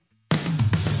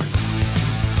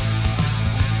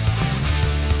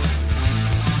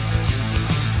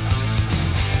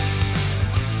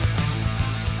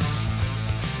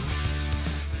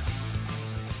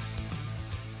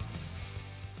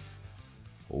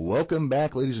Welcome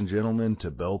back, ladies and gentlemen,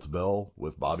 to Bell to Bell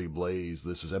with Bobby Blaze.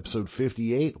 This is episode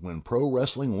 58, When Pro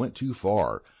Wrestling Went Too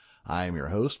Far. I am your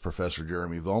host, Professor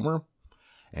Jeremy Vilmer,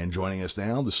 and joining us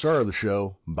now, the star of the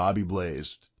show, Bobby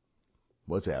Blaze.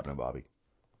 What's happening, Bobby?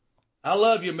 I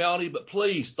love you, Melanie, but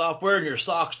please stop wearing your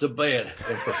socks to bed. And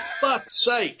for fuck's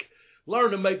sake,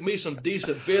 learn to make me some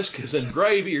decent biscuits and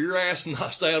gravy, or your ass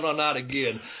not staying all night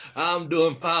again. I'm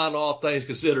doing fine, all things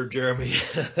considered, Jeremy.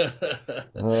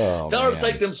 Oh, Tell her to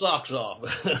take them socks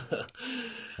off.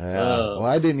 Well,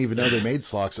 I didn't even know they made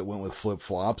socks that went with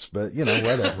flip-flops, but, you know,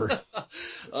 whatever.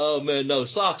 Oh, man, no.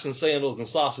 Socks and sandals and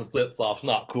socks and flip-flops,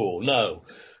 not cool. No,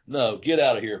 get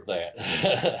out of here with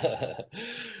that.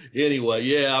 Anyway,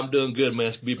 yeah, I'm doing good, man.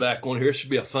 It's going to be back on here. It should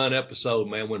be a fun episode,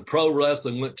 man. When pro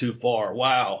wrestling went too far.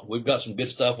 Wow, we've got some good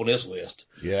stuff on this list.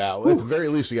 Yeah, well, at the very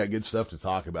least, we got good stuff to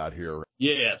talk about here.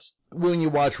 Yes. When you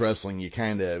watch wrestling, you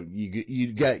kind of,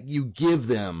 you give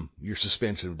them your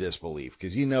suspension of disbelief,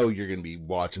 because you know you're going to be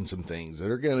watching some things that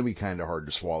are going to be kind of hard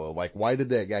to swallow. Like, why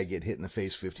did that guy get hit in the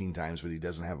face 15 times, but he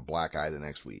doesn't have a black eye the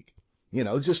next week? You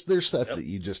know, just there's stuff that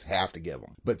you just have to give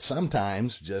them. But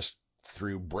sometimes, just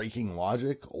through breaking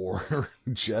logic or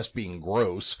just being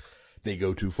gross, they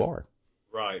go too far.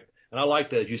 Right. And I like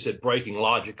that you said breaking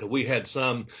logic, because we had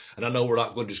some, and I know we're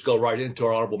not going to just go right into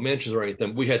our honorable mentions or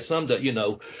anything. We had some that, you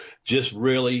know, just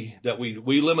really that we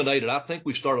eliminated. I think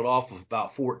we started off with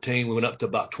about 14. We went up to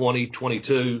about 20,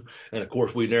 22. And of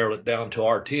course we narrowed it down to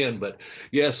our 10. But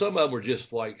yeah, some of them were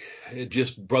just like, it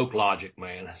just broke logic,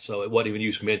 man. So it wasn't even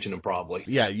use to mention them probably.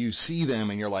 Yeah. You see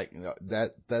them and you're like,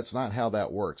 that's not how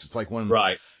that works. It's like when,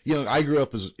 right. You know, I grew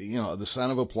up as, you know, the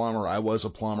son of a plumber. I was a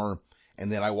plumber. And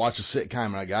then I watch a sitcom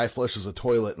and a guy flushes a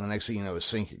toilet and the next thing you know, his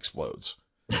sink explodes.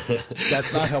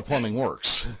 That's not how plumbing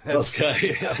works.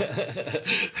 Okay.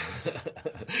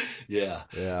 Yeah.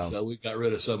 So we got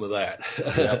rid of some of that.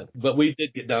 Yep. But we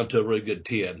did get down to a really good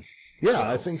 10. Yeah, so.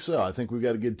 I think so. I think we've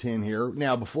got a good 10 here.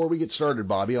 Now, before we get started,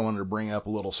 Bobby, I wanted to bring up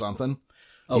a little something.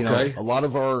 You know, a lot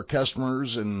of our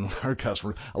customers and a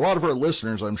lot of our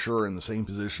listeners, I'm sure, are in the same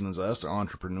position as us. They're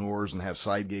entrepreneurs and have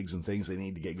side gigs and things they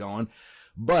need to get going.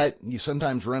 But you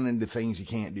sometimes run into things you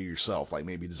can't do yourself, like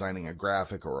maybe designing a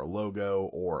graphic or a logo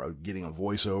or getting a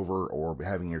voiceover or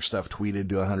having your stuff tweeted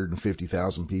to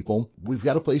 150,000 people. We've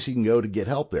got a place you can go to get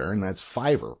help there, and that's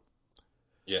Fiverr.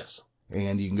 Yes.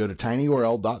 And you can go to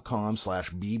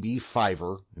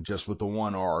tinyurl.com/bbfiverr, just with the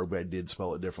one R, but I did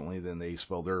spell it differently than they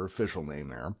spell their official name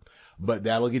there. But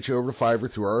that'll get you over to Fiverr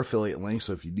through our affiliate link,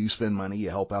 so if you do spend money, you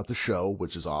help out the show,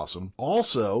 which is awesome.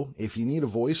 Also, if you need a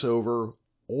voiceover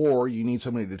or you need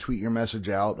somebody to tweet your message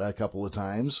out a couple of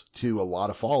times to a lot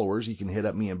of followers, you can hit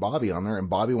up me and Bobby on there. And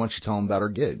Bobby, why don't you tell them about our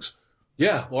gigs?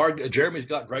 Yeah, well, Jeremy's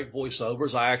got great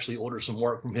voiceovers. I actually ordered some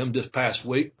work from him this past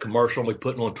week. Commercial I'll be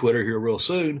putting on Twitter here real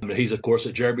soon. He's, of course,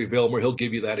 at Jeremy Vilmer. He'll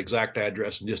give you that exact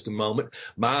address in just a moment.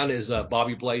 Mine is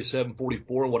Bobby Blaze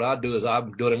 744. What I do is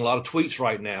I'm doing a lot of tweets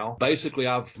right now. Basically,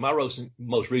 my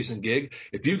most recent gig,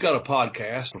 if you've got a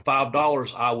podcast, for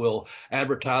 $5, I will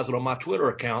advertise it on my Twitter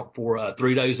account for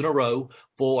 3 days in a row.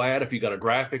 Full ad if you got a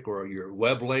graphic or your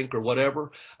web link or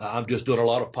whatever. I'm just doing a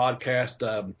lot of podcast.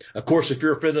 Of course, if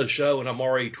you're a friend of the show and I'm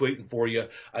already tweeting for you,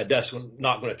 that's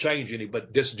not going to change any,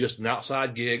 but this is just an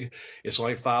outside gig. It's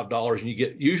only $5 and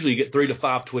you usually get 3 to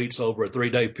 5 tweets over a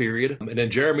 3-day period. And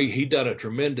then Jeremy, he done a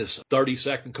tremendous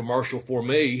 30-second commercial for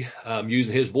me,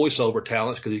 using his voiceover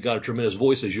talents, because he's got a tremendous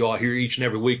voice, as you all hear each and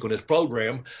every week on this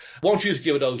program. Why don't you just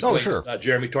give those links, sure.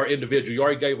 Jeremy, to our individual. You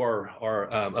already gave our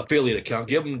affiliate account.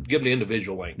 Give them the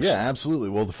individual links. Yeah, absolutely.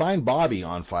 Well, to find Bobby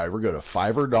on Fiverr, go to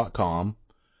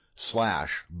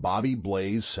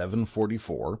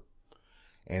fiverr.com/BobbyBlaze744.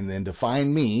 And then to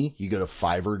find me, you go to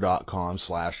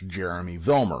fiverr.com/Jeremy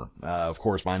Vilmer. Of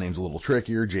course, my name's a little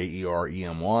trickier, Jeremy,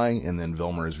 and then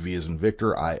Vilmer is V as in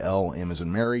Victor, I-L, M as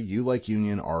in Mary, U like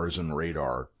Union, R as in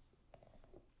Radar.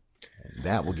 And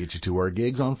that will get you to our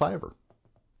gigs on Fiverr.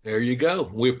 There you go.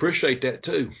 We appreciate that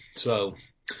too. So,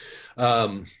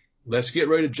 let's get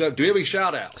ready to jump. Do you have any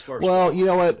shout outs first? Well, you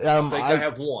know what? I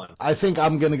have one. I think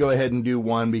I'm going to go ahead and do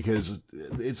one because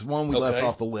it's one we left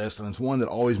off the list, and it's one that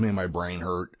always made my brain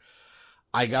hurt.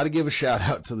 I got to give a shout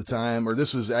out to the time, or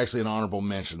this was actually an honorable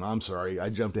mention. I'm sorry. I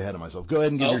jumped ahead of myself. Go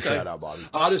ahead and give your shout out, Bobby.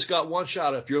 I just got one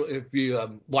shout out. If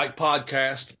you like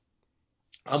podcast,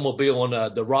 I'm going to be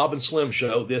on the Rob and Slim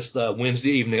show this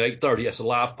Wednesday evening, 8:30. That's a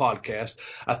live podcast.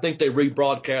 I think they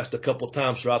rebroadcast a couple of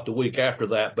times throughout the week after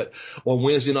that. But on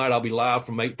Wednesday night, I'll be live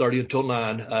from 8:30 until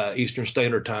 9 Eastern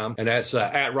Standard Time. And that's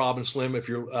at Rob and Slim. If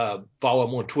you follow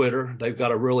them on Twitter, they've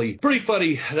got a really pretty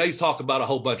funny, they talk about a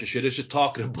whole bunch of shit. It's just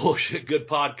talking and bullshit, good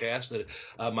podcast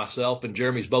that myself and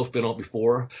Jeremy's both been on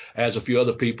before, as a few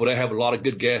other people. They have a lot of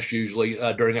good guests usually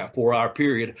during that 4-hour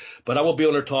period. But I will be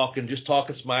on there talking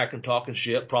smack and talking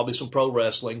shit. Probably some pro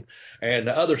wrestling and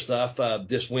other stuff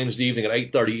this Wednesday evening at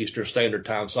 8:30 Eastern Standard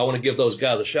Time. So I want to give those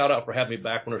guys a shout out for having me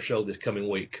back on their show this coming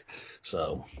week.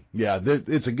 So yeah,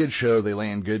 it's a good show. They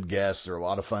land good guests. They're a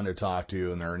lot of fun to talk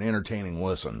to, and they're an entertaining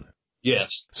listen.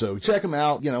 Yes. So check them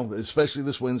out. Especially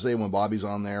this Wednesday when Bobby's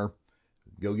on there.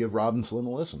 Go give Rob and Slim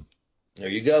a listen. There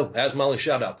you go. That's my only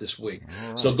shout out this week.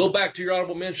 Right. So go back to your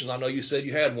honorable mentions. I know you said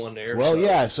you had one there. Well,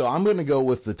 yeah. So I'm going to go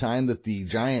with the time that the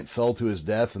giant fell to his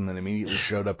death and then immediately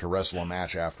showed up to wrestle a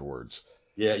match afterwards.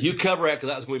 Yeah, you cover that because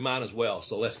that was going to be mine as well.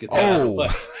 So let's get that out of the way.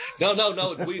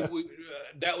 No. We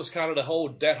that was kind of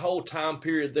that whole time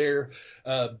period there.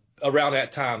 Around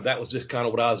that time, that was just kind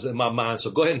of what I was in my mind. So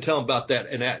go ahead and tell them about that.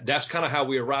 And that's kind of how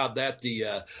we arrived at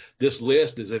this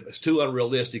list. Is if it's too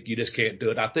unrealistic, you just can't do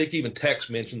it. I think even Tex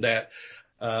mentioned that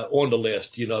on the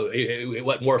list. It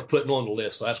wasn't worth putting on the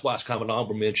list. So that's why it's kind of an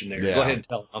honorable mention there. Yeah. Go ahead and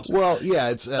tell them. Well, yeah,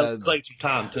 it's take some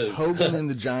time too. Hogan and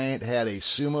the Giant had a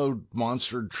sumo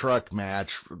monster truck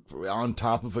match on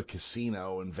top of a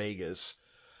casino in Vegas.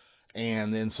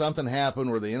 And then something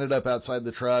happened where they ended up outside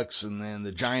the trucks, and then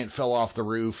the Giant fell off the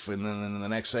roof, and then in the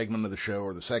next segment of the show,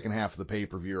 or the second half of the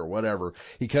pay-per-view, or whatever,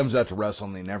 he comes out to wrestle,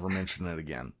 and they never mention it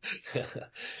again.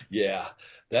 Yeah,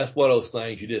 that's one of those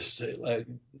things you just,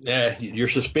 your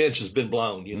suspense has been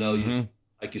blown, Mm-hmm.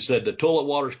 Like you said, the toilet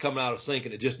water's coming out of sink,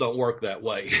 and it just don't work that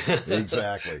way.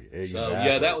 Exactly. So,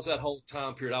 yeah, that was that whole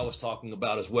time period I was talking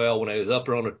about as well, when I was up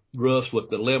there on the roofs with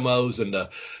the limos and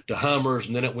the Hummers,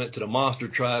 and then it went to the monster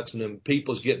trucks, and then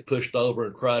people's getting pushed over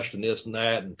and crushed and this and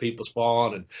that, and people's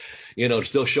falling, and,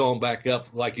 still showing back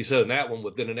up, like you said, in that one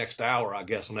within the next hour, I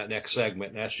guess, on that next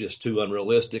segment, and that's just too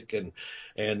unrealistic. And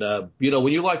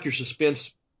when you like your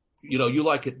suspense, you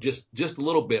like it just a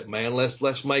little bit, man.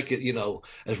 Let's make it,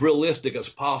 as realistic as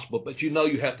possible. But you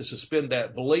have to suspend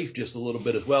that belief just a little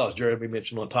bit as well, as Jeremy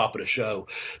mentioned on top of the show.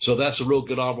 So that's a real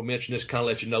good honorable mention. This kind of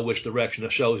lets you know which direction the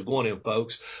show is going in,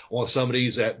 folks. On some of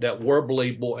these that were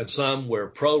believable, and some where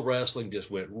pro wrestling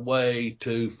just went way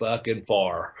too fucking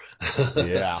far.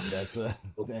 Yeah,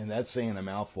 that's saying a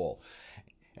mouthful.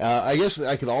 I guess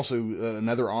I could also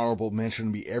another honorable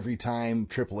mention be every time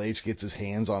Triple H gets his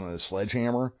hands on a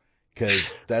sledgehammer.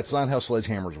 Because that's not how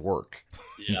sledgehammers work.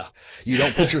 Yeah. You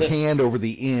don't put your hand over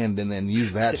the end and then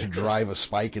use that to drive a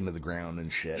spike into the ground and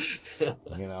shit.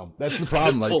 That's the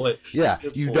problem.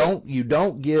 You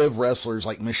don't give wrestlers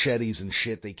like machetes and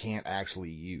shit they can't actually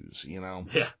use,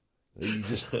 Yeah.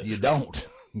 You don't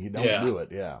do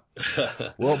it. Yeah.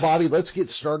 Well, Bobby, let's get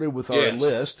started with our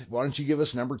list. Why don't you give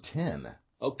us number 10?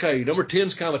 Okay, number 10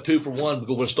 is kind of a 2-for-1. We're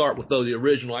going to start with the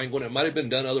original angle. It might have been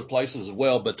done other places as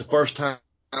well, but the first time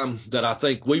that I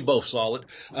think we both saw it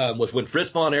was when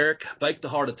Fritz Von Erich faked the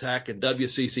heart attack in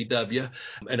WCCW.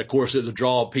 And, of course, it was a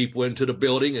draw of people into the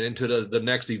building and into the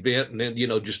next event. And then,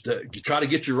 just to try to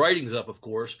get your ratings up, of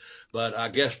course. But I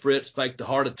guess Fritz faked the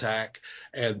heart attack.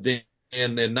 And then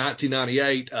in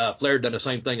 1998, Flair done the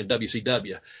same thing in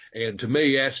WCW. And to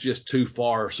me, that's just too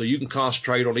far. So you can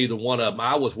concentrate on either one of them.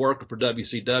 I was working for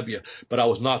WCW, but I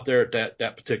was not there at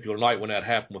that particular night when that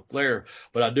happened with Flair.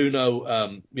 But I do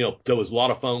know, there was a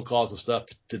lot of phone calls and stuff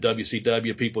to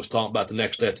WCW. People was talking about the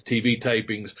next day at the TV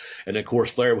tapings. And of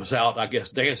course, Flair was out, I guess,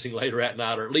 dancing later at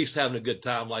night, or at least having a good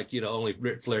time like, only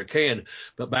Ric Flair can.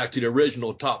 But back to the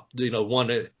original top, one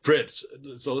that Fritz.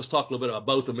 So let's talk a little bit about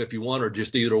both of them if you want, or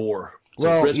just either or. So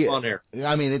well, Fritz Von Erich.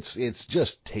 I mean, it's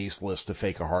just tasteless to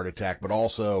fake a heart attack, but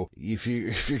also if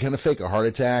you're going to fake a heart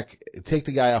attack, take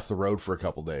the guy off the road for a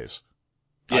couple days.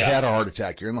 Yeah. I had a heart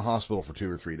attack. You're in the hospital for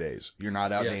 2 or 3 days. You're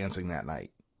not out dancing that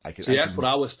night. That's what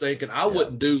I was thinking. I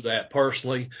wouldn't do that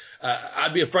personally.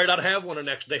 I'd be afraid I'd have one the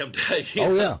next damn day.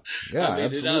 Oh, yeah. Yeah,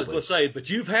 absolutely. I was going to say, but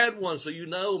you've had one, so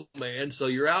man. So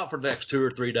you're out for the next 2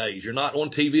 or 3 days. You're not on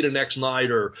TV the next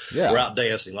night or out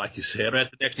dancing, like you said, or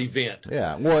at the next event.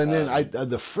 Yeah. Well, and then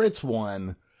the Fritz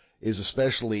one is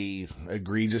especially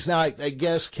egregious. Now, I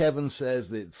guess Kevin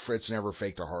says that Fritz never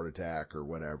faked a heart attack or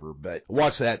whatever, but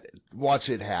watch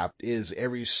it happen. Is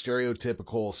every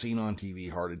stereotypical seen on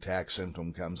TV heart attack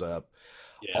symptom comes up.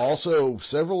 Yeah. Also,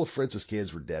 several of Fritz's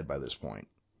kids were dead by this point,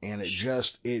 and it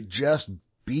just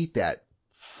beat that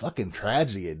fucking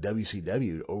tragedy at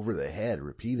WCW over the head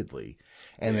repeatedly,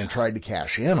 and then tried to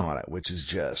cash in on it, which is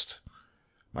just,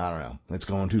 I don't know. It's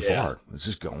going too far. It's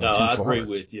just going too far. I agree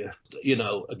with you. You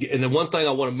know, and the one thing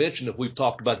I want to mention that we've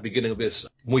talked about at the beginning of this,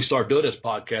 when we started doing this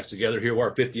podcast together, here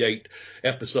we're 58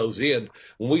 episodes in.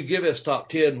 When we give this top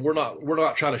 10, we're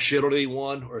not trying to shit on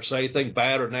anyone or say anything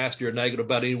bad or nasty or negative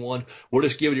about anyone. We're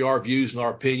just giving you our views and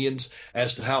our opinions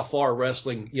as to how far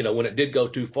wrestling, you know, when it did go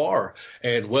too far,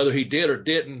 and whether he did or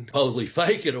didn't supposedly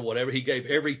fake it or whatever, he gave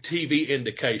every TV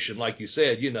indication, like you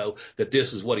said, you know, that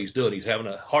this is what he's doing. He's having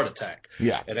a heart attack.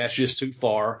 Yeah. And that's just too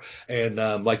far. And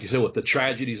like you said, with the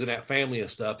tragedies in that family and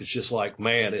stuff, it's just like,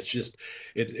 man, it's just,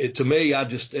 it to me,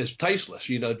 it's tasteless.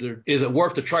 You know, is it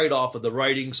worth the trade-off of the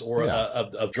ratings or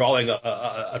of drawing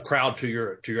a crowd to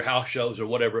your house shows or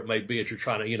whatever it may be that you're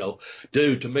trying to, you know,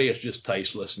 do? To me, it's just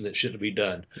tasteless and it shouldn't be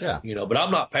done. Yeah. You know, but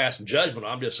I'm not passing judgment.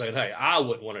 I'm just saying, hey, I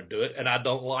wouldn't want to do it, and I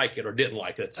don't like it or didn't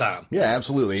like it at the time. Yeah,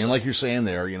 absolutely. And like you're saying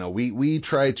there, you know, we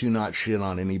try to not shit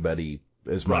on anybody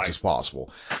as much as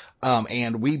possible.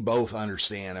 And we both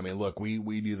understand. I mean, look, we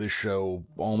do this show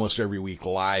almost every week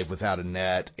live without a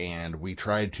net, and we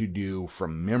try to do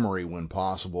from memory when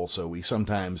possible. So we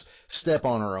sometimes step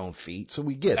on our own feet. So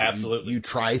we get it. You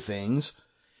try things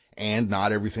and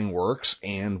not everything works.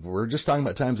 And we're just talking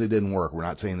about times they didn't work. We're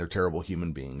not saying they're terrible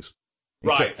human beings.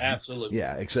 Right, absolutely.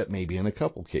 Yeah, except maybe in a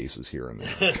couple cases here and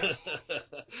there.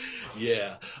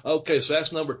 Yeah. Okay, so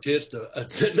that's number tits.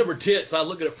 Number tits. I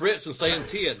look at Fritz and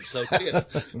saying 10. So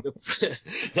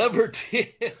tits. Number 10,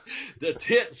 the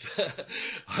tits.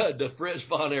 The Fritz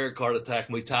Von Erich heart attack.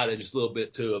 And we tied in just a little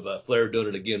bit too of Flair doing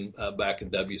it again back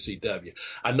in WCW.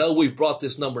 I know we've brought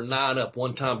this number 9 up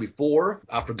one time before.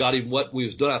 I forgot even what we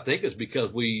was doing. I think it's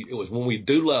because it was when we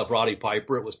do love Roddy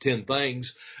Piper. It was 10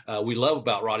 things we love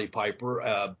about Roddy Piper.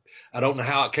 I don't know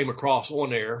how it came across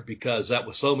on there because that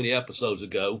was so many episodes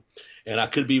ago, and I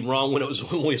could be wrong when we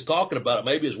was talking about it.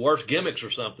 Maybe his worst gimmicks or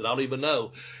something. I don't even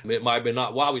know. I mean, it might have been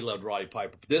not why we loved Roddy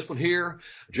Piper. But this one here,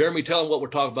 Jeremy, tell them what we're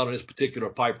talking about in this particular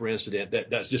Piper incident.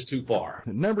 That's just too far.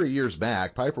 A number of years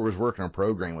back, Piper was working on a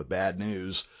program with Bad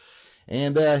News,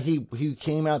 and he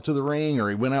came out to the ring, or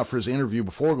he went out for his interview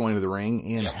before going to the ring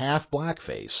in half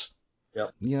blackface.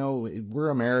 Yep. You know, we're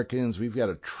Americans. We've got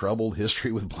a troubled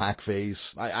history with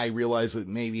blackface. I realize that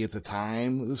maybe at the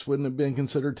time this wouldn't have been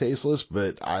considered tasteless,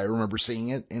 but I remember seeing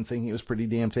it and thinking it was pretty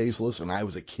damn tasteless, and I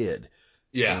was a kid.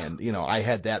 Yeah. And, you know, I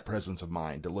had that presence of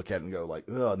mind to look at it and go like,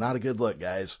 oh, not a good look,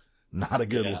 guys. Not a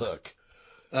good look.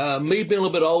 Me being a little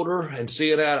bit older and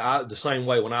seeing that, the same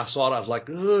way when I saw it, I was like,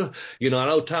 ugh. You know, I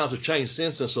know times have changed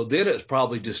since then. So then it's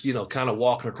probably just, you know, kind of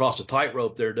walking across the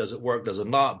tightrope there. Does it work? Does it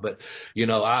not? But, you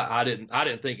know, I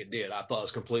didn't think it did. I thought it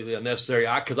was completely unnecessary.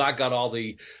 Cause I got all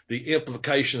the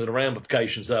implications and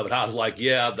ramifications of it. I was like,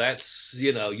 yeah, that's,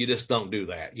 you know, you just don't do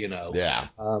that, you know. Yeah.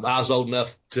 I was old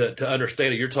enough to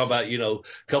understand it. You're talking about, you know,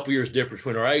 a couple years difference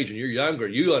between our age, and you're younger.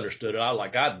 You understood it.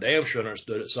 I damn sure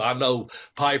understood it. So I know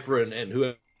Piper and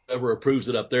whoever approves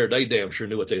it up there, they damn sure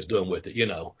knew what they was doing with it, you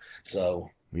know. So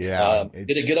yeah,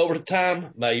 did it get over the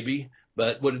time? Maybe,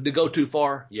 but would it go too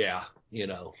far? Yeah, you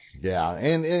know. Yeah,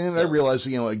 and I realize,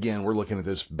 you know, again, we're looking at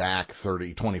this back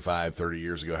 25, 30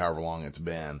 years ago, however long it's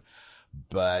been,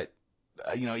 but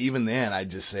you know, even then, I'd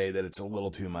just say that it's a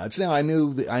little too much. Now, I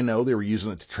know they were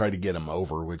using it to try to get him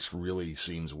over, which really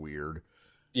seems weird.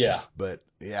 Yeah. But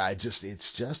yeah,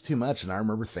 it's just too much. And I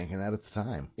remember thinking that at the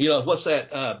time. You know, what's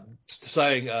that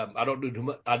saying? I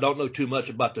don't know too much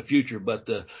about the future, but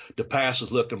the past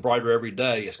is looking brighter every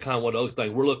day. It's kind of one of those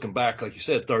things. We're looking back, like you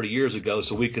said, 30 years ago,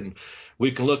 so we can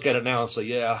look at it now and say,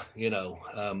 yeah, you know,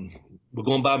 we're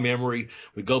going by memory.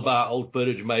 We go by old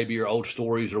footage maybe, or old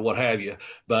stories or what have you.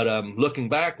 But looking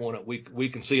back on it, we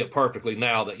can see it perfectly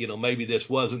now that, you know, maybe this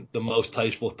wasn't the most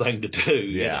tasteful thing to do.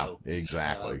 Yeah, you know?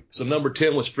 Exactly. So number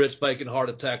 10 was Fritz faking heart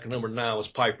attack, and number 9 was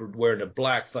Piper wearing a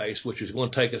blackface, which is going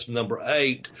to take us to number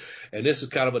 8. And this is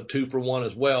kind of a 2-for-1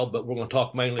 as well, but we're going to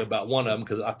talk mainly about one of them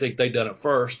because I think they done it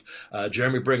first.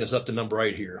 Jeremy, bring us up to number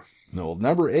 8 here. No,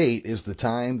 number 8 is the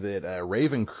time that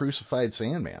Raven crucified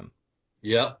Sandman.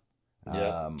 Yep.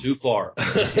 Yeah, too far.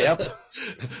 Yep.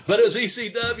 But it was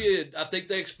ECW. I think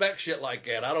they expect shit like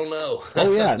that. I don't know.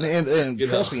 Oh yeah, and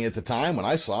trust me, at the time when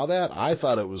I saw that, I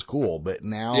thought it was cool. But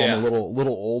now I'm a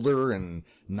little older and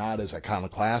not as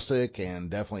iconoclastic,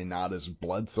 and definitely not as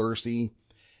bloodthirsty,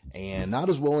 and not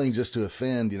as willing just to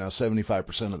offend,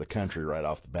 75% of the country right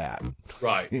off the bat.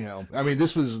 Right. I mean,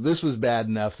 this was bad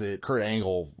enough that Kurt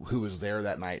Angle, who was there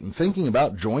that night and thinking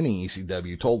about joining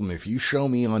ECW, told him, if you show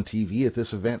me on TV at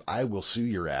this event, I will sue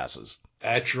your asses.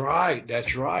 That's right.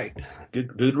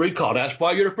 Good recall. That's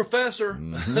why you're a professor.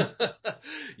 Mm-hmm.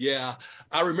 Yeah.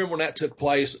 I remember when that took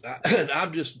place. And I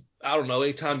don't know,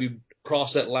 anytime you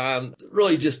cross that line,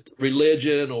 really just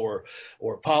religion or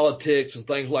politics and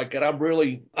things like that.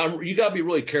 You got to be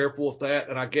really careful with that.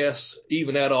 And I guess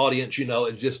even that audience,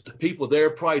 it's just the people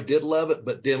there probably did love it.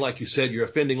 But then, like you said, you're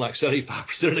offending like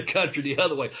 75% of the country the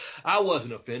other way. I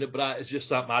wasn't offended, but it's just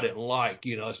something I didn't like.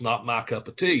 It's not my cup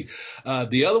of tea.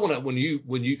 The other one,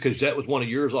 because that was one of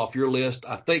yours off your list,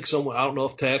 I think someone, I don't know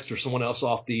if Text or someone else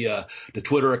off the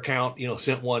Twitter account,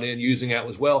 sent one in using that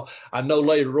as well. I know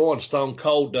later on Stone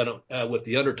Cold done it with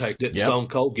the Undertaker. Didn't Stone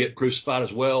Cold get crucified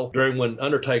as well during when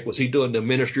Undertaker was he doing the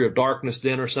Ministry of Darkness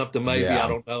then or something? Maybe I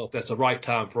don't know if that's the right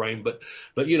time frame, but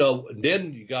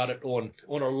then you got it on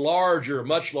a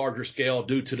much larger scale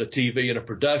due to the TV and the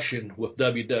production with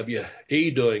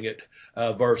WWE doing it.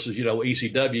 Versus,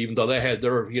 ECW, even though they had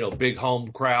their, big home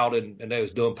crowd and they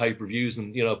was doing pay-per-views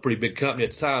and, pretty big company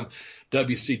at the time,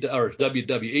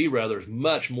 WWE rather is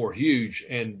much more huge,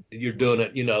 and you're doing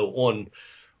it,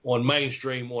 on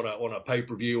mainstream on a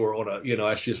pay-per-view or on a,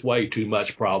 that's just way too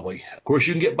much probably. Of course,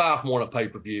 you can get by from on a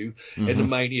pay-per-view and the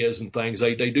manias and things.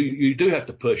 You do have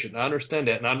to push it. And I understand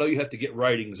that. And I know you have to get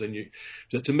ratings. And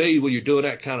to me, when you're doing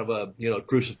that kind of a,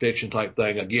 crucifixion type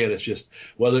thing, again, it's just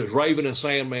whether it's Raven and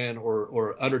Sandman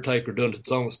or Undertaker doing it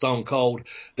Stone Cold,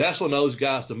 that's on those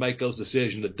guys to make those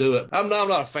decisions to do it. I'm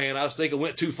not a fan. I just think it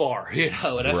went too far, and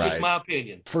that's just my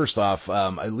opinion. First off,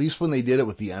 at least when they did it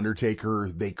with the Undertaker,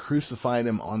 they crucified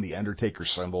him on the Undertaker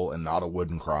symbol and not a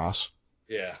wooden cross.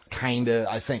 Yeah. Kinda,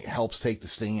 I think, helps take the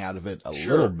sting out of it a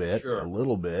little bit.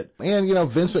 And,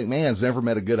 Vince McMahon's never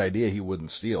met a good idea he wouldn't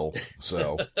steal,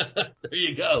 so. There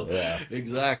you go. Yeah.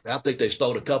 Exactly. I think they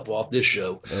stole a couple off this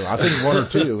show. I think one or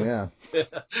two, yeah.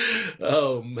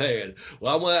 Oh, man.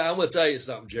 Well, I'm going to tell you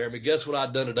something, Jeremy. Guess what I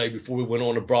done today before we went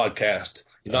on the broadcast?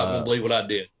 You're not going to believe what I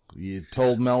did. You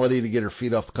told Melody to get her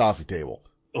feet off the coffee table.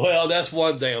 Well, that's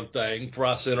one damn thing before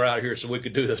I sent her out here so we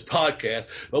could do this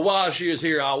podcast. But while she was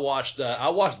here, I watched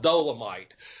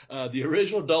Dolomite. The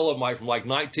original Dolomite from like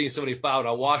 1975, and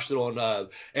I watched it on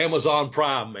Amazon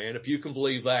Prime, man, if you can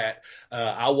believe that.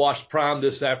 I watched Prime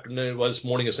this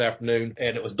morning,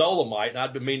 and it was Dolomite, and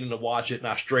I'd been meaning to watch it, and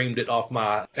I streamed it off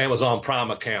my Amazon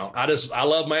Prime account. I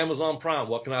love my Amazon Prime.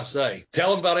 What can I say?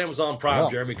 Tell them about Amazon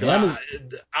Prime, Jeremy, because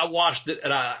I watched it,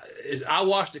 and I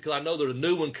watched it because I know there's a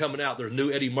new one coming out. There's a new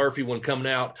Eddie Murphy one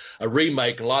coming out, a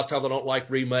remake, and a lot of times I don't like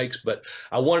remakes, but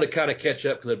I wanted to kind of catch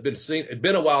up because it'd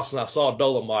been a while since I saw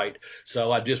Dolomite.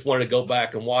 So I just wanted to go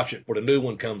back and watch it before the new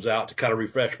one comes out to kind of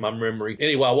refresh my memory.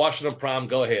 Anyway, I watched it on Prime.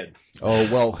 Go ahead. Oh,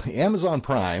 well, Amazon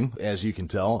Prime, as you can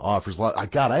tell, offers a lot.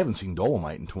 God, I haven't seen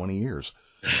Dolomite in 20 years.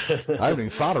 I haven't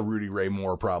even thought of Rudy Ray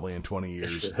Moore probably in 20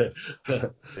 years.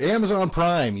 Amazon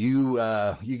Prime, you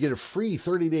get a free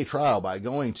 30-day trial by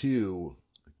going to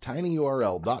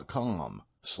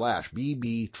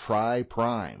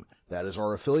tinyurl.com/bb-try-prime. That is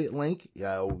our affiliate link.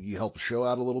 You help the show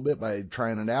out a little bit by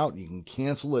trying it out. You can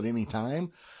cancel at any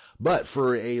time. But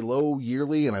for a low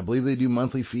yearly, and I believe they do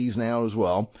monthly fees now as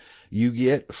well, you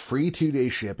get free 2-day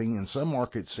shipping. In some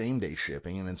markets, same-day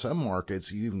shipping. And in some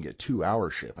markets, you even get 2-hour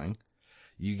shipping.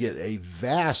 You get a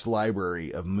vast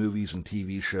library of movies and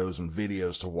TV shows and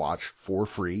videos to watch for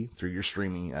free through your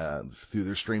streaming, through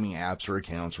their streaming apps or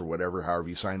accounts or whatever, however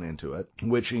you sign into it,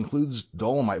 which includes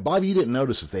Dolomite. Bob, you didn't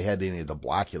notice if they had any of the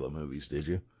Blackula movies, did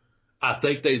you? I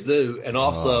think they do. And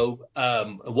also,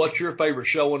 what's your favorite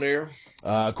show on there?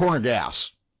 Corner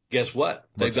Gas. Guess what?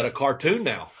 They've got a cartoon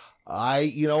now.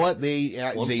 You know what? They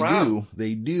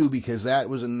do because that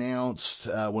was announced,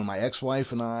 when my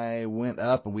ex-wife and I went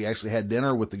up, and we actually had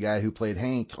dinner with the guy who played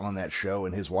Hank on that show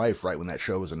and his wife right when that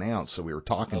show was announced. So we were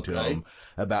talking to him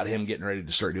about him getting ready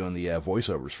to start doing the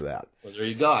voiceovers for that. Well, there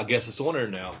you go. I guess it's on there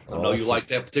now. I know you like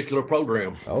that particular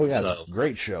program. Oh yeah. It's a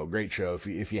great show.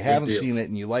 If you haven't seen it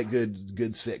and you like good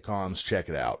sitcoms, check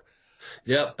it out.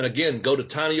 Yep. And again, go to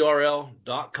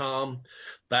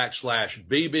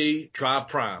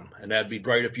tinyurl.com/bb-try-prime. And that'd be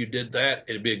great if you did that.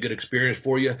 It'd be a good experience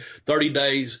for you. 30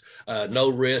 days, no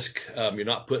risk. You're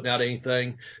not putting out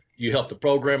anything. You help the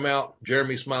program out.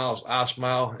 Jeremy smiles, I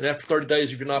smile. And after 30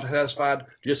 days, if you're not satisfied,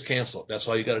 just cancel it. That's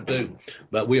all you got to do.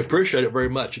 But we appreciate it very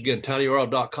much. Again,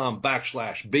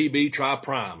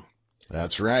 tinyurl.com/bb-try-prime.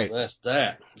 That's right. That's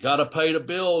that. Got to pay the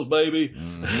bills, baby.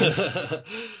 Mm-hmm.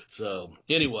 So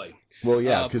anyway. Well,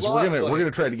 yeah, because we're gonna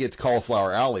try to get to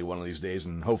Cauliflower Alley one of these days,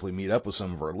 and hopefully meet up with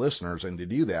some of our listeners. And to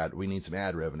do that, we need some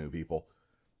ad revenue, people.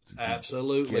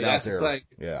 Absolutely, get that's out there. The thing.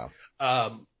 Yeah.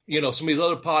 Some of these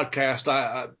other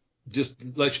podcasts,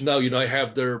 just let you know, they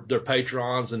have their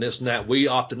Patrons and this and that. We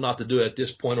opted not to do it at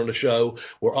this point on the show.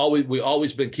 We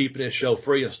always been keeping this show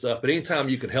free and stuff. But anytime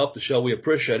you can help the show, we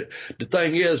appreciate it. The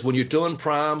thing is, when you're doing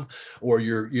Prime or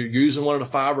you're using one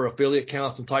of the Fiverr affiliate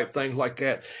accounts and type things like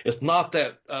that, it's not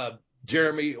that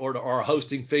Jeremy or our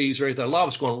hosting fees or anything. A lot of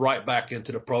it's going right back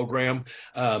into the program.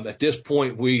 At this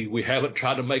point, we haven't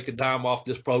tried to make a dime off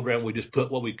this program. We just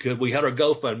put what we could. We had our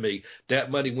GoFundMe.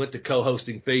 That money went to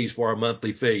co-hosting fees for our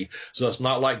monthly fee. So it's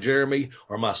not like Jeremy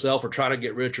or myself are trying to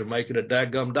get rich or making a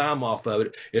dadgum dime off of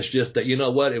it. It's just that, you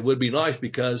know what? It would be nice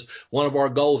because one of our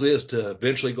goals is to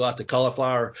eventually go out to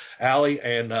Cauliflower Alley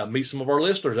and meet some of our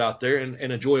listeners out there and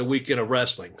enjoy a weekend of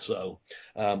wrestling. So,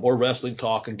 or wrestling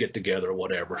talk and get together or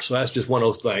whatever. So that's just one of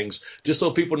those things, just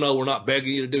so people know we're not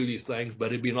begging you to do these things, but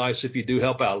it'd be nice if you do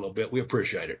help out a little bit. We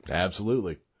appreciate it.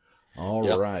 Absolutely.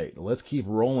 All right. Let's keep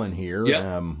rolling here.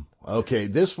 Yep. Okay.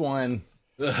 This one.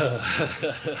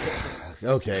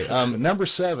 Okay. Number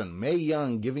 7, Mae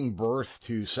Young giving birth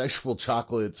to Sexual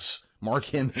Chocolate's Mark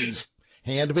Henry's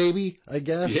hand baby, I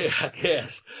guess. Yeah, I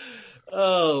guess.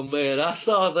 Oh man, I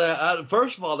saw that.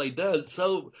 First of all, they did.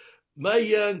 So Mae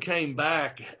Young came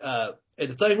back, and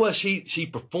the thing was, she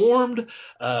performed.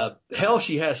 Hell,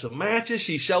 she had some matches.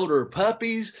 She showed her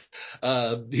puppies,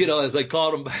 as they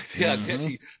called them back then. I guess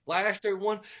she flashed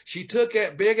everyone. She took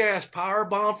that big ass power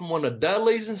bomb from one of the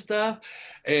Dudleys and stuff.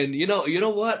 And you know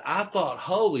what? I thought,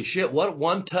 holy shit, what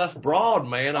one tough broad,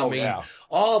 man. I mean,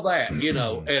 all that,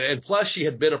 and plus she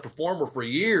had been a performer for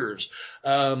years.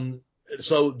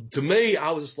 So to me,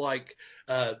 I was like,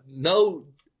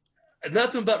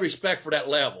 nothing but respect for that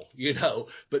level,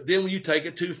 but then when you take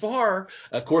it too far,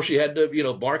 of course you had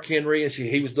to, Mark Henry and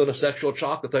he was doing a Sexual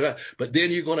Chocolate thing, but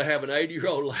then you're going to have an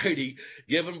 80-year-old lady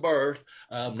giving birth.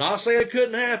 Not saying it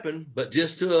couldn't happen, but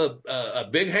just to a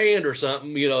big hand or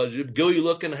something, gooey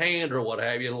looking hand or what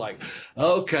have you. Like,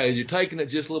 okay, you're taking it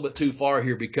just a little bit too far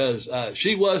here because,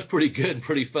 she was pretty good and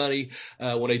pretty funny,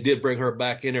 when they did bring her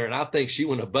back in there. And I think she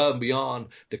went above and beyond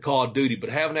the call of duty, but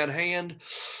having that hand,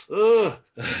 ugh.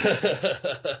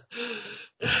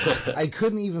 I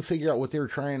couldn't even figure out what they were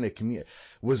trying to communicate.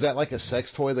 Was that like a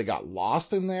sex toy that got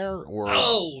lost in there, or?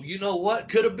 Oh, you know what?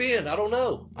 Could have been. I don't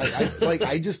know.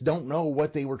 I just don't know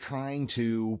what they were trying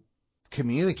to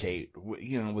communicate,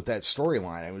 with that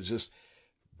storyline. It was just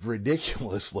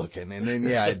ridiculous looking. And then,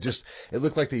 it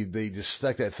looked like they just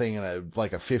stuck that thing in a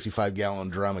 55-gallon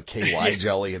drum of KY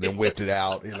jelly and then whipped it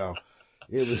out,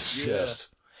 It was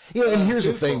just, and here's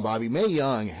the thing, Bobby. Mae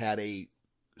Young had a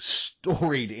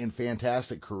storied and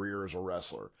fantastic career as a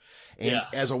wrestler. And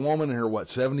as a woman in her,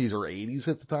 70s or 80s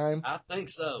at the time? I think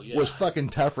so, yeah. Was fucking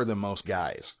tougher than most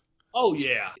guys. Oh,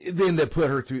 yeah. Then to put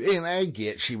her through, and I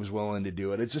get she was willing to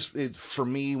do it. It's just, for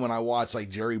me, when I watch like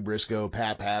Jerry Briscoe,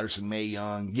 Pat Patterson, Mae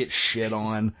Young get shit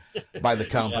on by the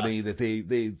company that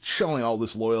they showing all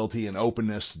this loyalty and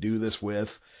openness to do this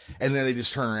with, and then they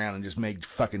just turn around and just make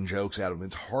fucking jokes out of it.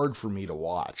 It's hard for me to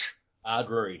watch. I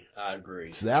agree.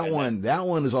 So that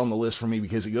one is on the list for me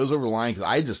because it goes over the line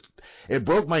because it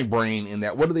broke my brain in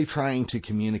that what are they trying to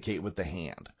communicate with the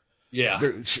hand? Yeah.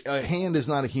 A hand is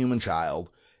not a human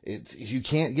child. You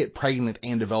can't get pregnant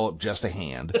and develop just a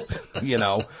hand,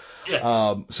 Yeah.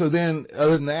 So then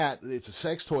other than that, it's a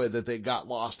sex toy that they got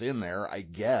lost in there, I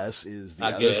guess, is the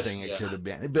other thing it could have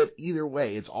been. But either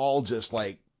way, it's all just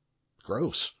like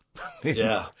gross.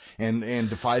 Yeah. and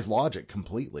defies logic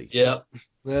completely. Yeah.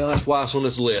 Well, that's why it's on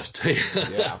this list.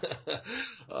 Yeah.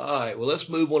 All right. Well, let's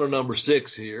move on to number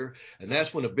 6 here. And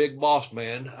that's when the Big Boss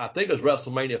Man, I think it was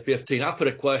WrestleMania 15. I put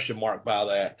a question mark by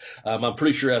that. I'm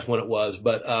pretty sure that's when it was.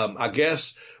 But I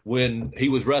guess when he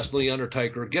was wrestling the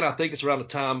Undertaker, again, I think it's around the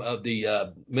time of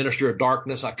the Minister of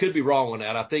Darkness. I could be wrong on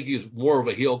that. I think he was more of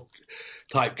a heel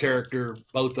type character,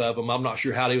 both of them. I'm not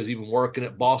sure how he was even working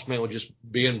it. Boss Man was just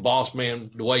being Boss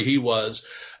Man the way he was.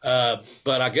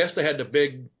 But I guess they had the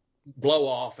big blow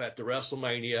off at the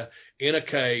WrestleMania in a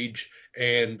cage,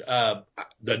 and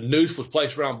the noose was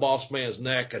placed around Boss Man's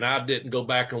neck, and I didn't go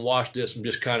back and watch this. I'm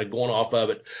just kind of going off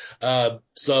of it.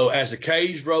 So as the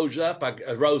cage rose up,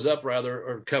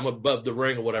 or come above the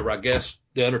ring or whatever, I guess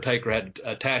the Undertaker had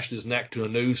attached his neck to a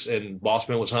noose and Boss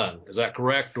Man was hung. Is that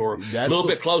correct? Or a little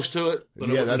bit close to it? But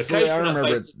that's the way I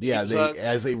remember it. Yeah,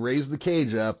 as they raised the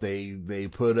cage up, they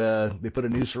put a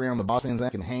noose around the Boss Man's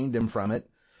neck and hanged him from it.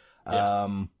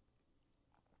 Yeah.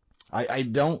 I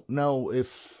don't know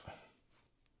if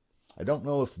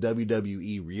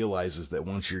WWE realizes that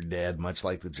once you're dead, much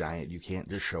like the Giant, you can't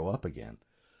just show up again.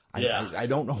 I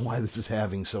don't know why this is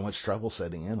having so much trouble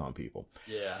setting in on people.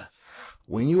 Yeah.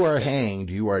 When you are hanged,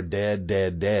 you are dead,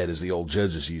 dead, dead, as the old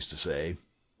judges used to say.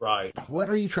 Right. What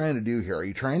are you trying to do here? Are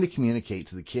you trying to communicate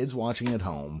to the kids watching at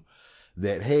home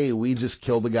that, hey, we just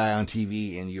killed the guy on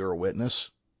TV and you're a witness?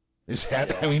 Is that,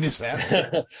 Yeah. I mean, is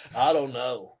that? I don't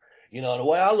know. The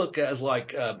way I look at it is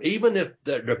like, even if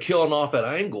they're killing off at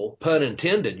angle, pun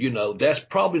intended, that's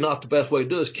probably not the best way to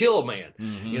do it, is kill a man,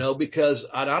 because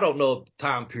I don't know the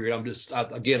time period. I'm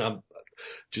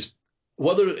just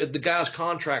whether the guy's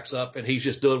contract's up and he's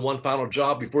just doing one final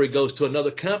job before he goes to another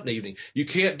company evening. You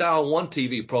can't die on one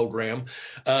TV program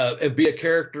and be a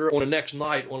character on the next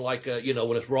night on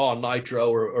when it's Raw and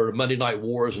Nitro or Monday Night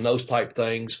Wars and those type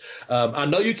things. I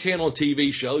know you can on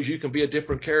TV shows. You can be a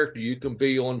different character. You can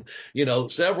be on,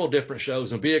 several different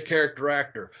shows and be a character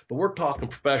actor. But we're talking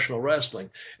professional wrestling.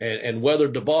 And whether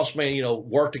the boss man,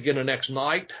 worked again the next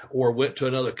night or went to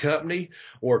another company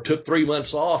or took 3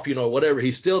 months off, whatever,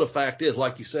 he's still, the fact is,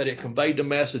 like you said, it conveyed the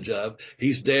message of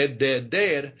he's dead, dead,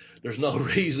 dead. There's no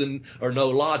reason or no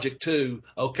logic to,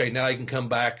 okay, now he can come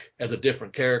back as a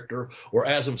different character or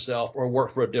as himself or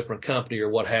work for a different company or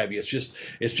what have you. It's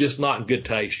just not in good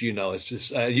taste. It's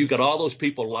just, you got all those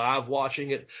people live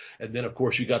watching it. And then of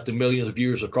course you got the millions of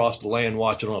viewers across the land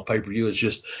watching on a pay-per-view. It's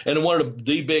just, and one of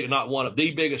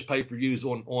the biggest pay-per-views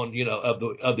on,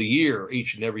 of the year,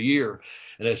 each and every year.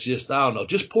 And it's just, I don't know,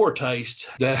 just poor taste.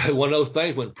 One of those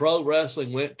things when pro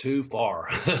wrestling went too far.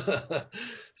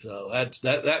 So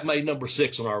that made number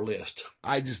 6 on our list.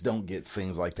 I just don't get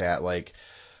things like that. Like,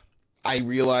 I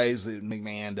realize that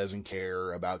McMahon doesn't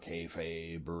care about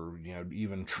kayfabe or,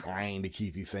 even trying to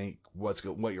keep you think what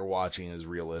you're watching is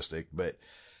realistic. But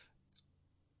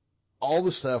all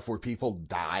the stuff where people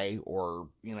die or,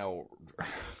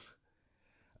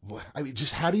 I mean,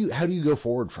 just how do you go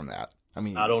forward from that? I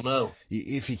mean, I don't know.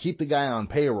 If you keep the guy on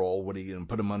payroll, what are you going to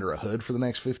put him under a hood for the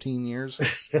next 15 years?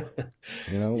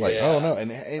 Like, yeah. oh no.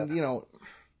 And, the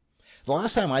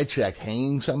last time I checked,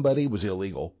 hanging somebody was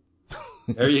illegal.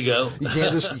 There you go. You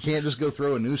can't just go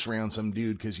throw a noose around some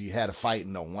dude because you had a fight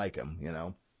and don't like him,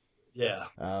 Yeah.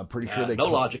 Pretty sure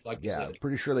logic, like you said.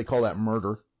 Pretty sure they call that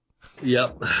murder.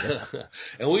 Yep.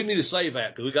 And we need to save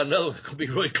that because we got another one that's going to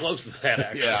be really close to that,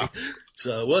 actually. Yeah.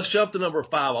 So let's jump to number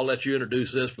 5. I'll let you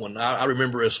introduce this one. I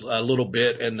remember this a little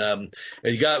bit. And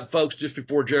you got, folks, just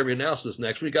before Jeremy announced this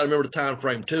next one, you got to remember the time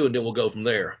frame too, and then we'll go from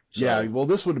there. So, yeah. Well,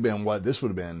 this would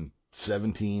have been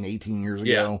 17, 18 years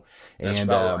ago. Yeah, that's and,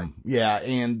 right. Yeah.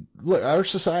 And look, our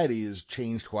society has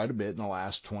changed quite a bit in the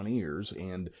last 20 years.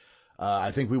 And,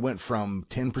 I think we went from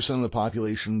 10% of the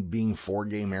population being for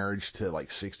gay marriage to like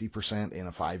 60% in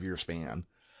a 5-year span.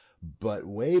 But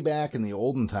way back in the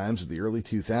olden times, of the early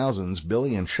 2000s,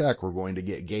 Billy and Chuck were going to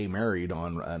get gay married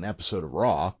on an episode of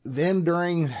Raw. Then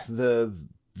during the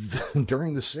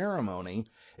ceremony,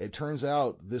 it turns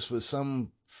out this was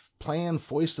some plan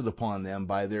foisted upon them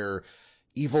by their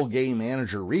evil gay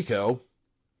manager, Rico.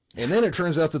 And then it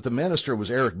turns out that the minister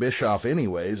was Eric Bischoff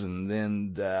anyways, and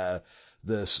then the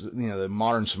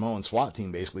modern Samoan SWAT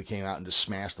team basically came out and just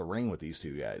smashed the ring with these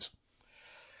two guys.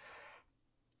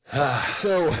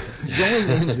 So going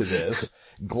into this,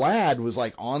 GLAAD was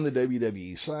like on the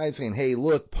WWE side saying, hey,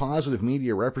 look, positive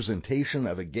media representation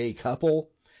of a gay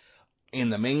couple in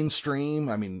the mainstream.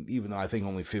 I mean, even though I think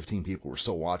only 15 people were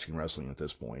still watching wrestling at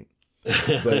this point,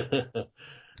 but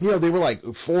they were like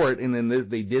for it. And then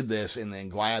they did this, and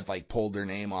then GLAAD like pulled their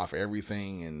name off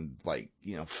everything and like,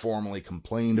 formally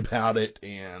complained about it.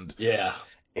 And yeah,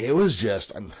 it was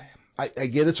just, I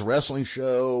get it's a wrestling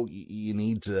show. You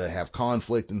need to have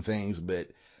conflict and things, but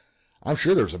I'm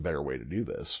sure there's a better way to do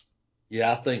this.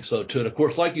 Yeah, I think so too. And of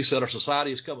course, like you said, our society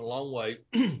has come a long way.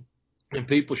 And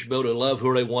people should be able to love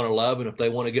who they want to love. And if they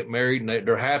want to get married and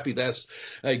they're happy,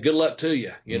 hey, good luck to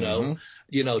you,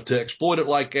 to exploit it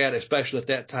like that, especially at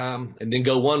that time, and then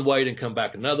go one way, then come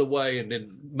back another way, and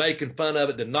then making fun of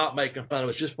it, then not making fun of it.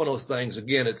 It's just one of those things.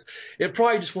 Again, it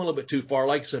probably just went a little bit too far.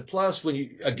 Like I said, plus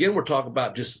we're talking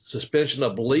about just suspension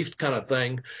of belief kind of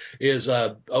thing is,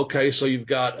 okay. So you've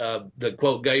got, the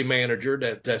quote gay manager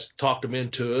that's talked them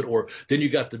into it, or then you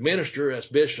got the minister, that's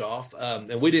Bischoff.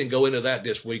 And we didn't go into that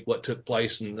this week, what took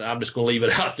place, and I'm just going to leave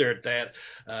it out there at that,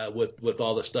 with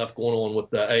all the stuff going on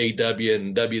with the AEW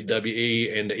and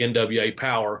WWE and the NWA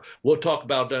Power. We'll talk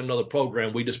about that in another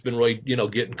program. We just been really,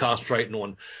 concentrating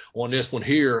on this one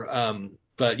here.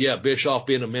 But yeah, Bischoff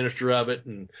being a minister of it,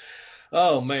 and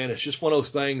oh man, it's just one of those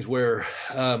things where,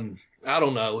 I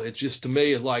don't know. It's just, to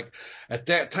me, it's like at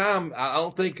that time, I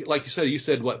don't think, like you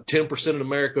said, what, 10% of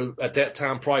America at that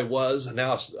time probably was, and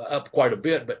now it's up quite a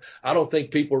bit, but I don't think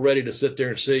people are ready to sit there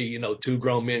and see, two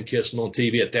grown men kissing on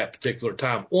TV at that particular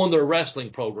time on their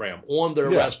wrestling program,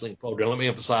 Let me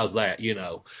emphasize that,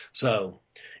 So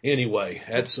Anyway,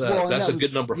 that's a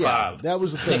good number 5. That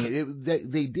was the thing.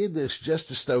 They did this just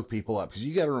to stoke people up, because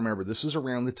you got to remember, this was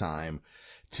around the time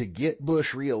to get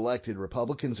Bush reelected.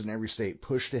 Republicans in every state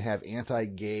pushed to have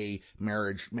anti-gay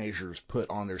marriage measures put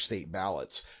on their state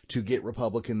ballots to get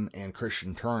Republican and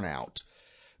Christian turnout.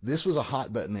 This was a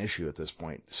hot button issue at this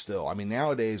point still. I mean,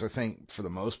 nowadays, I think for the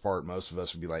most part, most of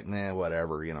us would be like, nah,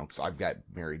 whatever, because I've got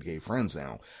married gay friends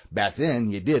now. Back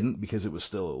then, you didn't, because it was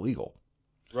still illegal.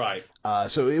 Right.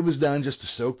 So it was done just to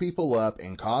stoke people up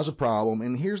and cause a problem.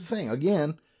 And here's the thing,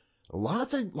 again,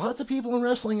 lots of people in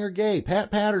wrestling are gay.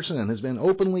 Pat Patterson has been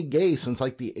openly gay since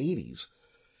like the 80s.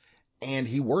 And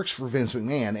he works for Vince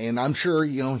McMahon. And I'm sure,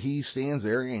 he stands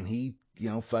there and he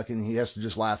has to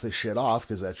just laugh this shit off,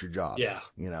 because that's your job. Yeah.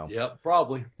 Yep,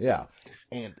 probably. Yeah.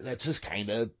 And that's just kind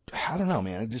of, I don't know,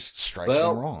 man. It just strikes me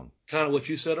wrong. Kind of what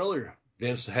you said earlier.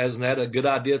 Vince hasn't had a good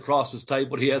idea across his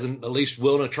table. He hasn't at least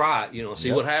willing to try it,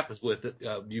 see what happens with it.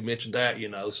 You mentioned that,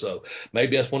 so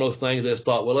maybe that's one of those things that's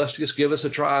thought, well, let's just give us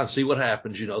a try and see what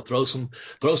happens, throw some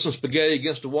spaghetti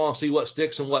against the wall and see what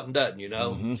sticks and what doesn't,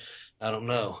 Mm-hmm. I don't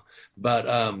know. But,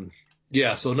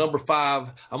 yeah, so number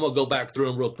 5, I'm going to go back through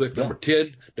them real quick. Number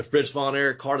 10, the Fritz Von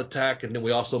Erich heart attack, and then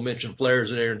we also mentioned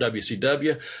Flair's in there in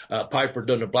WCW, Piper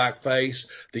doing the blackface,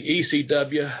 the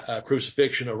ECW,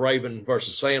 crucifixion of Raven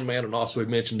versus Sandman, and also we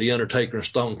mentioned The Undertaker and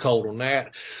Stone Cold on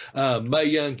that. Mae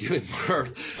Young giving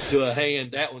birth to a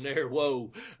hand, that one there,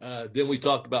 whoa. Then we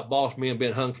talked about Boss Man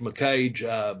being hung from a cage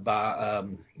by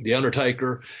The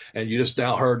Undertaker, and you just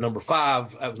now heard number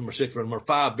 5, that was number 6, number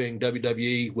 5 being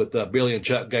WWE with Billy and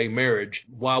Chuck gay marriage.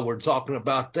 While we're talking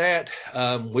about that,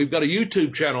 we've got a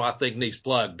YouTube channel I think needs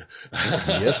plugged.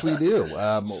 Yes, we do.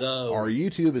 Our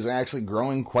YouTube is actually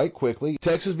growing quite quickly.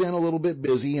 Tex has been a little bit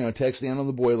busy. Tex down in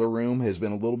the boiler room has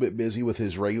been a little bit busy with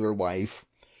his regular life.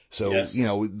 So, yes.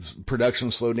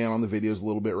 Production slowed down on the videos a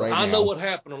little bit now. I know what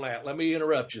happened on that. Let me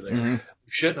interrupt you there. Mm-hmm.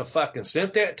 Shouldn't have fucking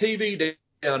sent that TV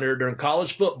down there during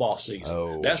college football season.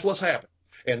 Oh. That's what's happened.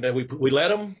 And then we let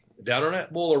them down in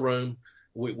that boiler room.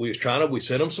 We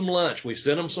sent him some lunch. We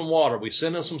sent him some water. We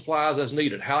sent him some supplies as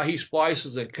needed. How he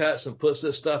splices and cuts and puts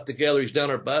this stuff together, he's down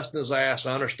there busting his ass.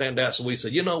 I understand that. So we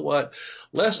said, you know what?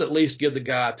 Let's at least give the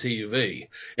guy a TV.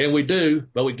 And we do,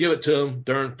 but we give it to him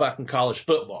during fucking college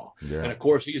football. Yeah. And of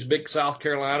course, he's a big South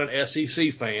Carolina and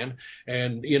SEC fan.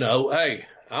 And, hey,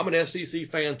 I'm an SEC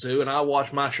fan too, and I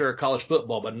watch my share of college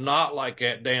football, but not like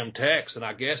that damn Tex. And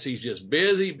I guess he's just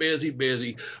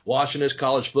busy watching his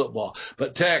college football.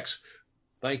 But Tex,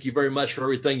 thank you very much for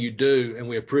everything you do, and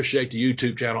we appreciate the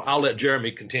YouTube channel. I'll let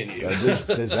Jeremy continue. Does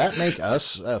that make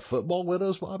us football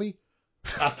widows, Bobby?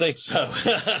 I think so.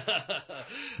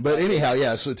 But anyhow,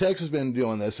 yeah, so Tex has been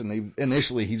doing this, and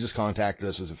initially he just contacted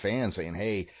us as a fan saying,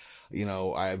 hey,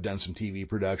 I've done some TV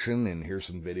production, and here's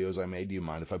some videos I made. Do you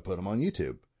mind if I put them on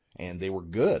YouTube? And they were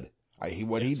good.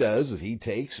 What he does is he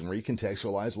takes and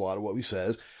recontextualizes a lot of what we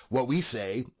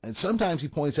say, and sometimes he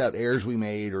points out errors we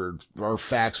made or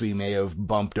facts we may have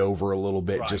bumped over a little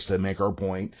bit just to make our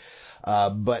point.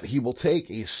 But he will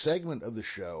take a segment of the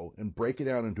show and break it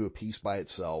down into a piece by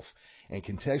itself and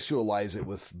contextualize it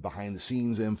with behind the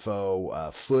scenes info,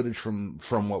 footage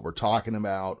from what we're talking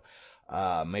about.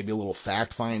 Maybe a little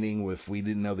fact finding. If we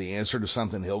didn't know the answer to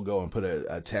something, he'll go and put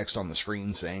a text on the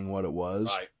screen saying what it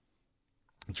was. Right.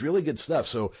 It's really good stuff.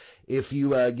 So if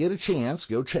you get a chance,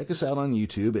 go check us out on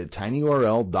YouTube at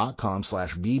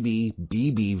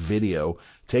tinyurl.com/BBBBvideo.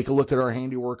 Take a look at our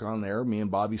handiwork on there. Me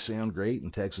and Bobby sound great,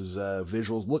 and Tex's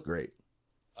visuals look great.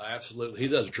 Absolutely. He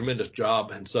does a tremendous job.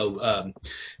 And so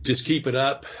just keep it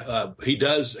up.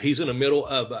 He's in the middle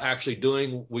of actually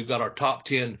we've got our top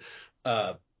 10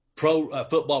 pro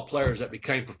football players that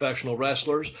became professional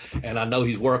wrestlers, and I know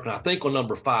he's working, I think, on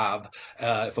number 5,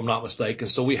 if I'm not mistaken.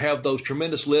 So we have those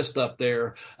tremendous lists up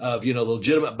there of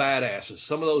legitimate badasses.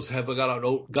 Some of those have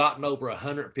gotten over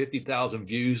 150,000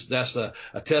 views. That's a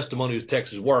testimony to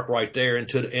Texas work right there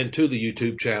into the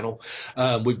YouTube channel.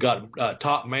 We've got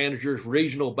top managers,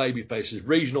 regional baby faces,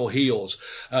 regional heels.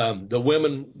 The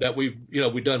women that we've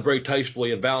done very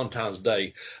tastefully in Valentine's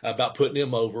Day about putting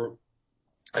them over.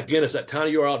 Again, it's at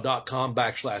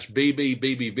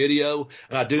tinyurl.com/BBBBvideo.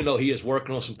 And I do know he is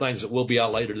working on some things that will be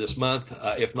out later this month,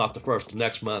 if not the first of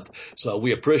next month. So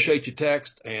we appreciate you,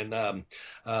 Text, and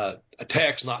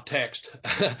text, not text.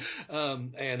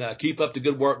 And keep up the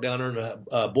good work down there in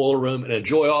the boiler room, and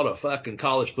enjoy all the fucking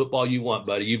college football you want,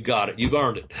 buddy. You've got it. You've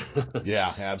earned it.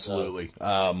 Yeah, absolutely.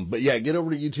 But yeah, get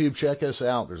over to YouTube. Check us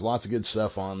out. There's lots of good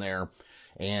stuff on there.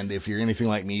 And if you're anything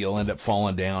like me, you'll end up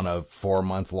falling down a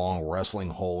 4-month-long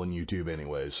wrestling hole in YouTube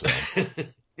anyways. So.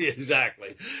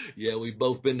 Exactly. Yeah, we've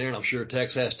both been there, and I'm sure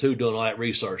Tex has too, doing all that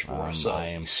research for us. So I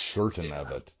am certain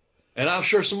of it. And I'm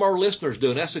sure some of our listeners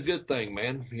do, and that's a good thing,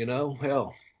 man.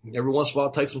 Hell, every once in a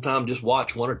while, take some time, just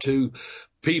watch one or two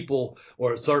people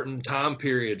or certain time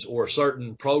periods or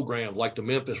certain programs like the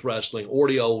Memphis Wrestling or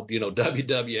the old,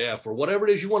 WWF or whatever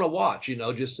it is you want to watch,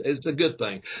 just it's a good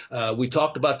thing. We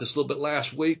talked about this a little bit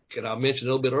last week, and I mentioned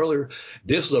a little bit earlier.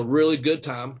 This is a really good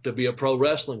time to be a pro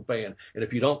wrestling fan. And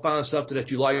if you don't find something that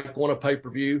you like on a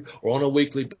pay-per-view or on a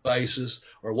weekly basis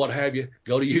or what have you,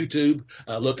 go to YouTube,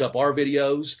 look up our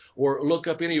videos or look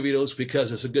up any videos,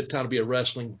 because it's a good time to be a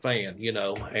wrestling fan,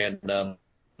 and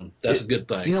that's a good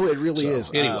thing. It really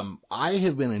is. Anyway. I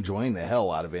have been enjoying the hell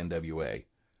out of NWA.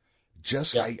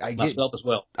 Myself as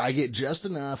well. I get just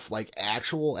enough like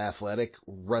actual athletic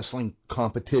wrestling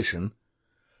competition,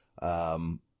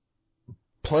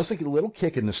 plus a little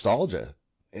kick of nostalgia.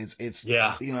 It's it's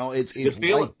like,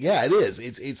 it is.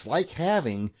 It's like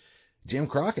having Jim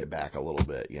Crockett back a little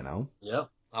bit, Yeah.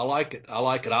 I like it.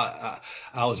 I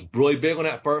was really big on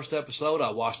that first episode.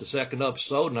 I watched the second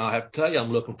episode, and I have to tell you,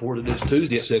 I'm looking forward to this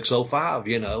Tuesday at 6:05.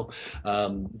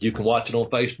 You can watch it on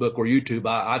Facebook or YouTube.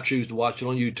 I choose to watch it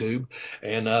on YouTube,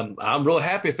 and I'm real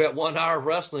happy if that 1 hour of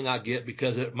wrestling I get,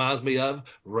 because it reminds me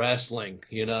of wrestling.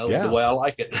 The way I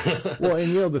like it. Well,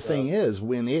 and the thing is,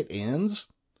 when it ends,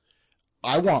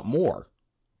 I want more.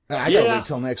 I gotta wait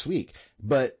till next week.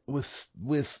 But with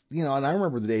and I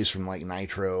remember the days from like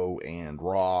Nitro and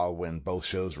Raw when both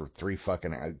shows were 3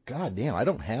 fucking hours. God damn, I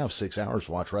don't have 6 hours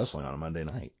to watch wrestling on a Monday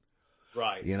night.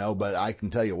 Right. But I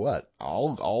can tell you what,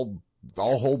 I'll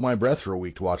hold my breath for a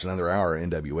week to watch another hour of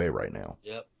NWA right now.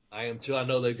 Yep. I am too. I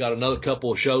know they've got another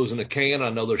couple of shows in the can. I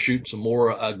know they're shooting some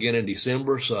more again in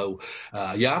December. So,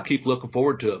 I'll keep looking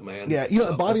forward to it, man. Yeah.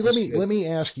 Bobby, let me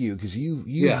ask you, cause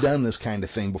you've done this kind of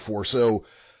thing before. So,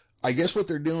 I guess what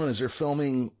they're doing is they're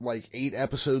filming like 8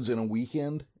 episodes in a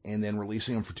weekend and then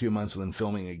releasing them for 2 months and then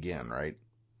filming again, right?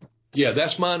 Yeah,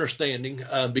 that's my understanding,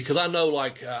 because I know, I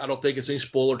don't think it's any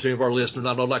spoiler to any of our listeners.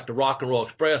 I know, the Rock and Roll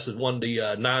Express has won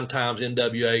the 9 times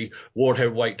NWA World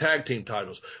Heavyweight Tag Team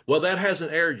titles. Well, that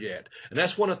hasn't aired yet, and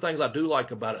that's one of the things I do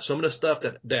like about it. Some of the stuff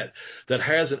that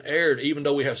hasn't aired, even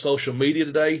though we have social media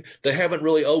today, they haven't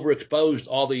really overexposed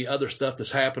all the other stuff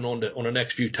that's happened on the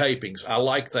next few tapings. I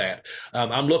like that.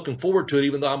 I'm looking forward to it,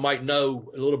 even though I might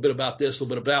know a little bit about this, a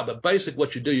little bit about. But basically,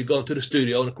 what you do, you go into the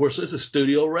studio, and of course, this is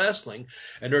studio wrestling,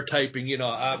 and they're taping.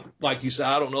 Like you said,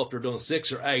 I don't know if they're doing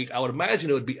 6 or 8. I would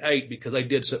imagine it would be 8, because they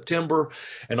did September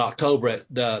and October at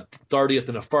the 30th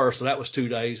and the 1st, so that was 2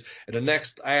 days. And the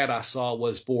next ad I saw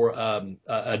was for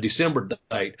a December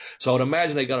date. So I would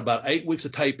imagine they got about 8 weeks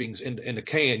of tapings in the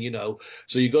can.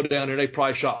 So you go down there, they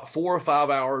probably shot 4 or 5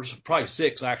 hours, probably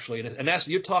 6 actually. And that's,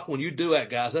 you're talking, when you do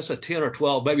that, guys, that's a 10 or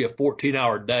 12, maybe a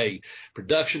 14-hour day.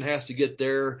 Production has to get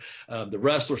there. The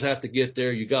wrestlers have to get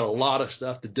there. You got a lot of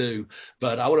stuff to do.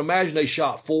 But I would imagine they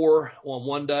shot 4 on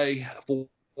one day, 4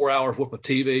 hours worth of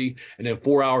TV, and then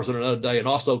 4 hours on another day, and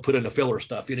also put in the filler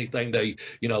stuff, anything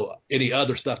any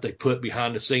other stuff they put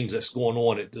behind the scenes that's going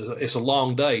on. It's a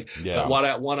long day. Yeah. But while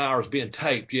that 1 hour is being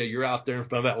taped, you're out there in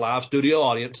front of that live studio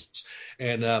audience.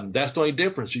 And that's the only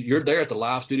difference. You're there at the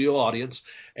live studio audience,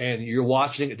 and you're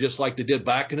watching it just like they did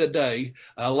back in the day,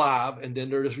 live, and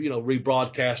then they're just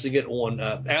rebroadcasting it on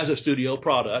as a studio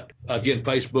product, again,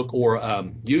 Facebook or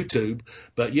YouTube.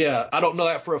 But yeah, I don't know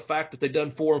that for a fact that they've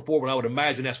done 4 and 4, but I would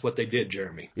imagine that's what they did,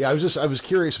 Jeremy. Yeah, I was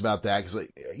curious about that, because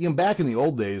back in the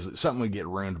old days, something would get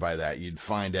ruined by that. You'd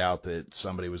find out that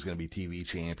somebody was going to be TV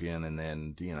champion, and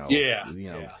then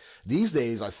These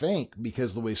days, I think,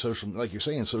 because the way like you're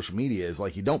saying, social media is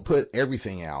like, you don't put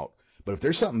everything out, but if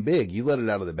there's something big, you let it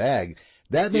out of the bag.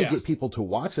 That may get people to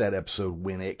watch that episode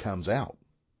when it comes out.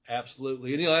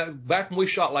 Absolutely. And, back when we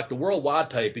shot like the worldwide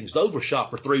tapings, those were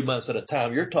shot for 3 months at a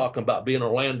time. You're talking about being in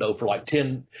Orlando for like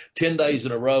 10 days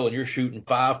in a row, and you're shooting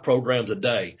 5 programs a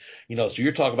day. So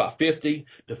you're talking about 50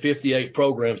 to 58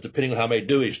 programs, depending on how many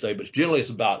do each day. But generally it's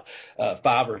about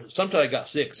 5, or sometimes I got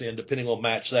 6 in, depending on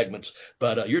match segments.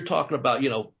 But you're talking about,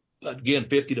 again,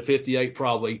 50 to 58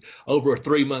 probably over a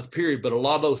 3-month period. But a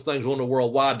lot of those things on the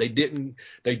worldwide, they didn't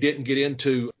get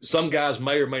into. Some guys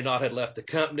may or may not have left the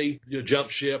company,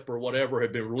 jump ship or whatever,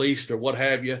 had been released or what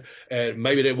have you. And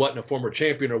maybe they wasn't a former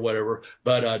champion or whatever,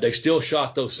 but they still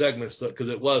shot those segments because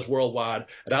it was worldwide.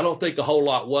 And I don't think a whole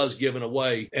lot was given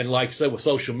away. And like I said, with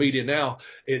social media now,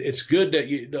 it's good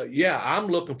that I'm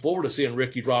looking forward to seeing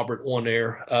Ricky Robert on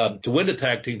there to win the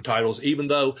tag team titles, even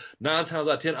though 9 times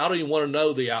out of 10, I don't even want to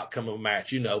know the outcome. outcome of a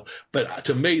match, But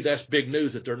to me, that's big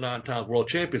news that they're 9-time world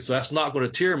champions. So that's not going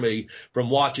to tear me from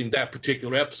watching that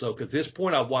particular episode, because at this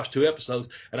point I've watched 2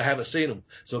 episodes and I haven't seen them.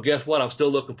 So guess what? I'm still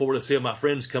looking forward to seeing my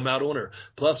friends come out on her.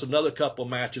 Plus another couple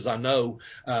of matches I know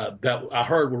that I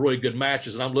heard were really good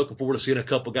matches, and I'm looking forward to seeing a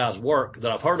couple guys work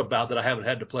that I've heard about that I haven't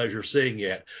had the pleasure of seeing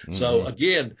yet. Mm-hmm. So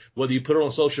again, whether you put it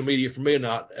on social media for me or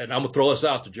not, and I'm gonna throw us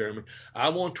out to Jeremy.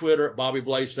 I'm on Twitter at Bobby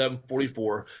Blaze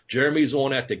 744. Jeremy's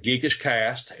on at the Geekish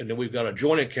Cast, and then we've got a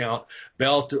joint account,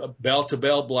 Bell to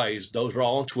Bell Blaze. Those are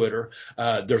all on Twitter.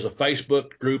 There's a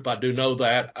Facebook group. I do know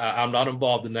that. I'm not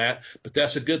involved in that, but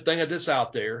that's a good thing that it's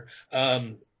out there.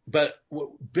 But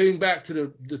being back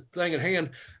to the thing at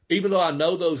hand, even though I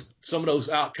know some of those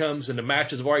outcomes and the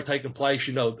matches have already taken place,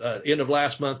 end of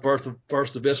last month,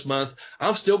 first of this month,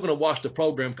 I'm still going to watch the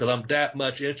program because I'm that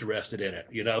much interested in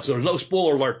it, So there's no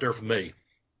spoiler alert there for me.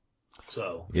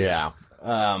 So yeah.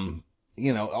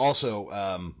 Also,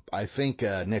 I think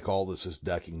Nick Aldis is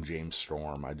ducking James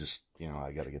Storm. I just,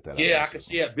 I got to get that out. Yeah, I can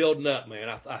see it building up, man.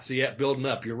 I see it building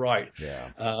up. You're right.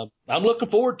 Yeah. I'm looking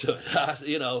forward to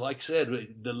it. Like I said,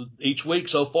 each week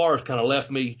so far has kind of left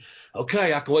me,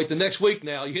 okay, I can wait the next week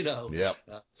now, Yep.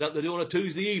 Something to do on a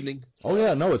Tuesday evening. So. Oh,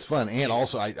 yeah, no, it's fun. And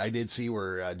also, I did see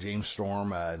where James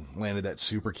Storm landed that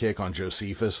super kick on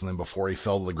Josephus, and then before he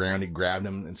fell to the ground, he grabbed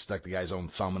him and stuck the guy's own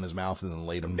thumb in his mouth and then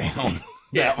laid him down.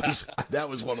 That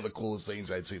was one of the coolest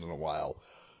things I'd seen in a while.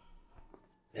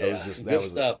 That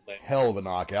was a hell of a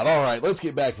knockout. All right, let's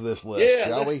get back to this list,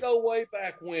 shall we? Let's go way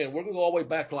back when. We're going to go all the way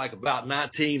back to like about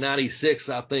 1996,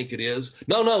 I think it is.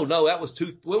 No, that was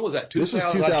when was that? This was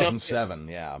 2007,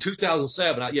 yeah.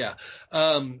 2007, yeah.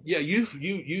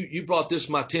 You brought this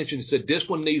to my attention and said this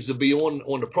one needs to be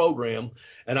on the program,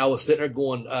 and I was sitting there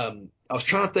going, I was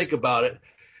trying to think about it,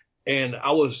 and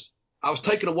I was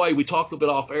taken away. We talked a bit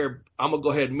off air. I'm going to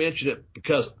go ahead and mention it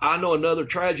because I know another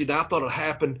tragedy. I thought it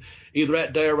happened either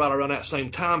that day or right around that same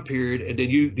time period. And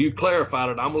then you clarified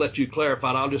it. I'm going to let you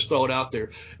clarify it. I'll just throw it out there.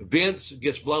 Vince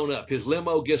gets blown up. His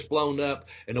limo gets blown up.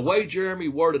 And the way Jeremy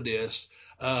worded this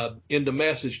in the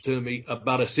message to me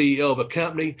about a CEO of a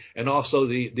company and also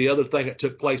the other thing that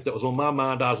took place that was on my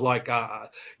mind, I was like,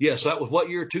 so that was what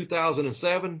year,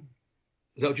 2007?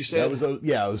 Is that what you said? It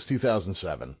was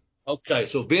 2007. Okay,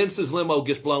 so Vince's limo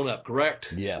gets blown up,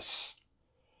 correct? Yes.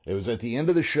 It was at the end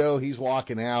of the show. He's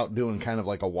walking out doing kind of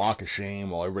like a walk of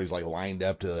shame while everybody's like lined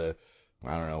up to,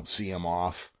 see him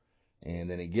off. And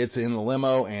then he gets in the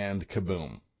limo and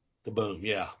kaboom. Kaboom,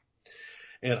 yeah.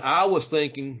 And I was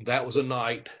thinking that was a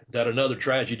night that another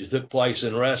tragedy took place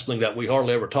in wrestling that we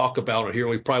hardly ever talk about here.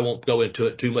 We probably won't go into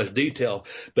it too much detail.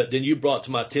 But then you brought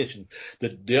to my attention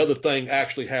that the other thing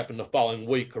actually happened the following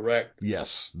week, correct?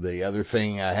 Yes. The other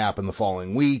thing happened the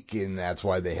following week, and that's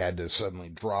why they had to suddenly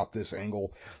drop this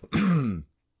angle.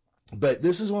 But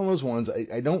this is one of those ones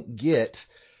I don't get.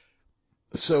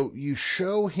 So you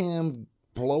show him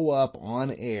blow up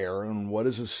on air on what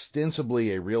is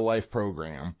ostensibly a real-life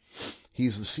program.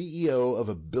 He's the CEO of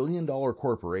a $1 billion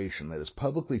corporation that is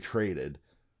publicly traded.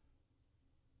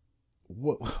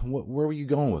 Where were you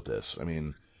going with this? I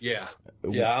mean, yeah,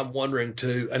 I'm wondering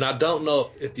too. And I don't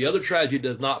know if the other tragedy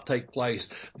does not take place.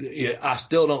 I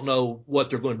still don't know what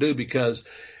they're going to do because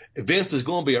Vince is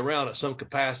going to be around at some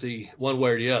capacity one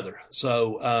way or the other.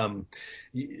 So,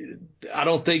 I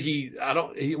don't think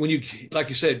when you, like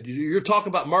you said, you're talking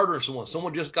about murdering someone.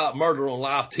 Someone just got murdered on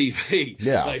live TV,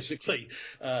 basically.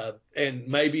 And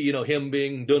maybe, him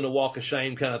doing the walk of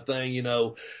shame kind of thing,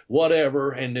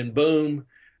 whatever. And then boom.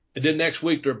 And then next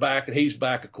week they're back and he's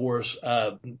back, of course.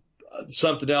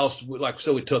 Something else, like I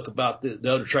said, we took about the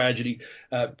other tragedy,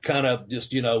 kind of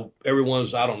just,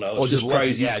 everyone's, I don't know. It's just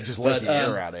crazy. Just let the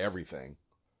air out of everything.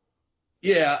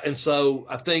 Yeah. And so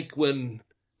I think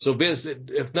so Vince,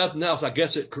 if nothing else, I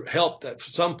guess it helped at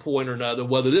some point or another.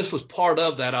 Whether this was part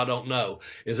of that, I don't know.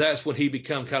 That's when he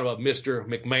became kind of a Mr.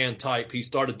 McMahon type. He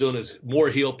started doing his more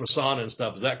heel persona and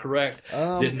stuff. Is that correct?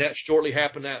 Didn't that shortly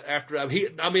happen after?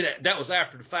 That was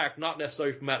after the fact, not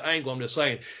necessarily from that angle. I'm just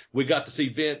saying we got to see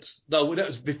Vince. No, that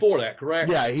was before that, correct?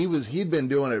 Yeah, he'd been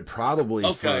doing it probably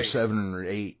for 7 or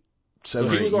 8. So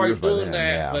he was already doing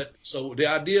that. Yeah. But so the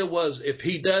idea was if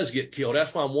he does get killed,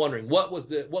 that's why I'm wondering what was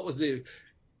the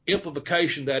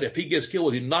implication that if he gets killed,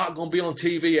 was he not going to be on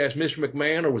TV as Mr.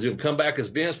 McMahon, or was he going to come back as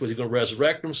Vince? Was he going to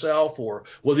resurrect himself, or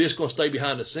was he just going to stay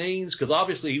behind the scenes? Because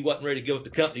obviously he wasn't ready to give up the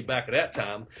company back at that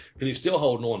time, because he's still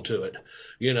holding on to it,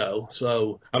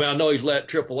 So, I know he's let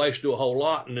Triple H do a whole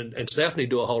lot and Stephanie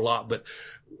do a whole lot, but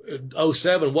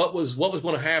 2007, what was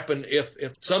going to happen if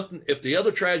the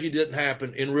other tragedy didn't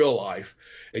happen in real life,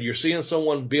 and you're seeing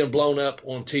someone being blown up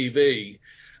on TV,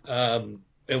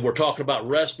 and we're talking about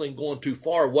wrestling going too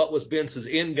far, what was Vince's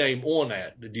end game on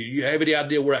that? Do you have any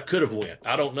idea where that could have went?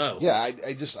 I don't know. Yeah,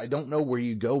 I don't know where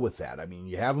you go with that. I mean,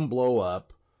 you have him blow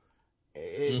up.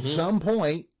 At some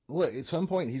point,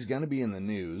 he's going to be in the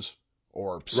news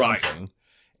or something. Right.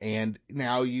 And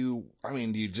now do you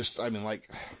just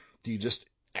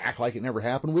act like it never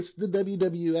happened, which the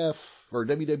WWF or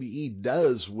WWE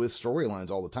does with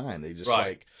storylines all the time. They just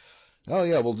like, oh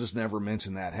yeah, we'll just never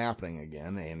mention that happening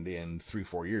again. And in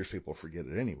 3-4 years, people forget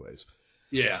it anyways.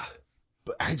 Yeah.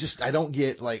 But I don't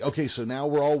get like, okay, so now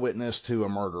we're all witness to a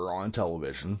murder on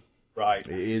television. Right.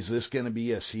 Is this going to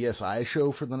be a CSI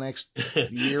show for the next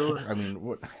year? I mean,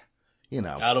 what,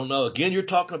 I don't know. Again, you're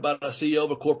talking about a CEO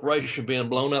of a corporation being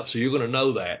blown up, so you're going to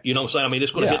know that. You know what I'm saying? I mean,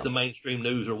 it's going to hit the mainstream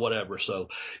news or whatever. So,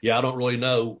 yeah, I don't really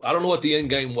know. I don't know what the end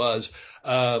game was.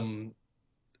 I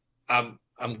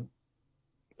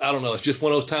don't know. It's just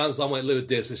one of those times. I'm going to live with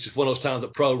this. It's just one of those times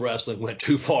that pro wrestling went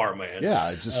too far, man.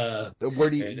 Yeah, it's just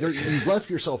you've left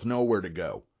yourself nowhere to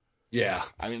go. Yeah.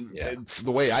 I mean,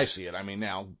 the way I see it, I mean,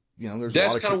 now,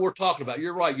 that's kind of what we're talking about.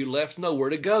 You're right. You left nowhere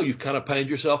to go. You've kind of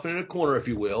painted yourself in a corner, if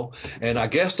you will. And I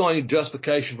guess the only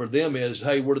justification for them is,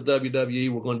 hey, we're the WWE.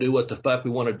 We're going to do what the fuck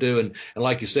we want to do. And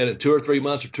like you said, in 2 or 3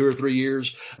 months or 2 or 3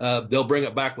 years, they'll bring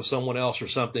it back with someone else or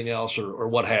something else or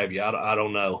what have you. I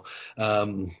don't know.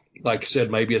 Like I said,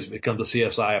 maybe it becomes a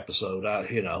CSI episode. Right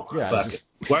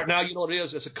now, you know what it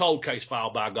is? It's a cold case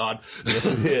file, by God.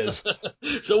 Yes, it is.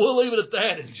 So we'll leave it at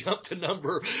that and jump to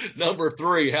number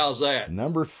 3. How's that?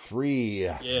 Number 3.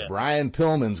 Yeah. Brian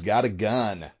Pillman's got a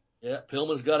gun. Yeah,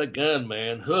 Pillman's got a gun,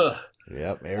 man. Huh.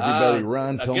 Yep. Everybody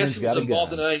run. Pillman's got a gun.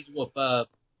 Involved in an angle of,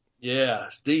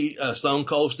 Stone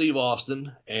Cold Steve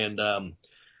Austin. And, I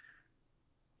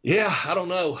don't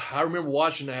know. I remember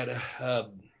watching that.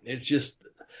 It's just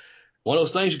one of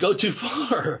those things you go too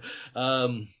far.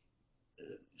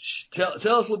 Tell us a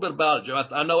little bit about it, Joe.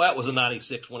 I know that was a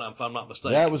 96 one, if I'm not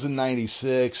mistaken. That was in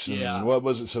 96. Yeah. And what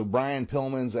was it? So Brian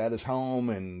Pillman's at his home,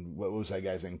 and what was that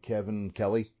guy's name? Kevin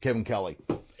Kelly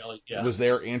was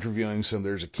there interviewing some.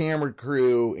 There's a camera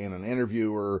crew and an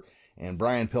interviewer, and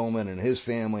Brian Pillman and his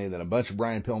family, and then a bunch of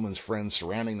Brian Pillman's friends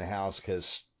surrounding the house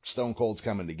because Stone Cold's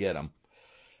coming to get him.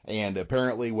 And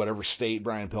apparently whatever state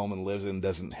Brian Pillman lives in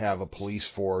doesn't have a police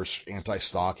force,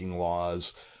 anti-stalking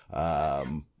laws.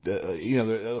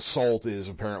 The assault is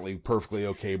apparently perfectly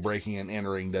okay. Breaking and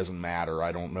entering doesn't matter.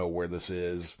 I don't know where this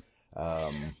is.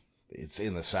 It's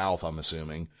in the South, I'm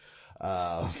assuming.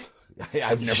 I've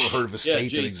never heard of a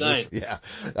state that exists. Yeah.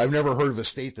 I've never heard of a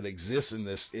state that exists in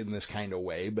this kind of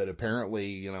way, but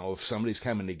apparently, if somebody's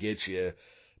coming to get you,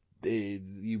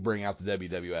 you bring out the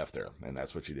WWF there, and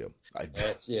that's what you do.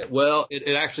 That's it. Well,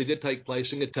 it actually did take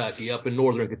place in Kentucky, up in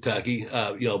northern Kentucky.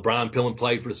 Brian Pillman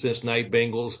played for the Cincinnati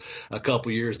Bengals a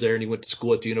couple years there, and he went to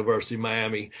school at the University of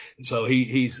Miami. So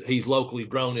he's locally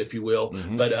grown, if you will.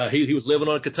 Mm-hmm. But he was living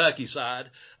on the Kentucky side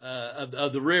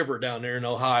of the river down there in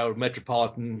Ohio,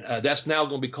 metropolitan. That's now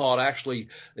going to be called, actually,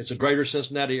 it's a greater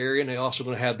Cincinnati area, and they're also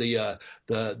going to have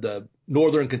the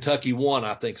Northern Kentucky 1,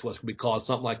 I think is what's going to be called,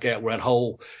 something like that, where that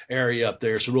whole area up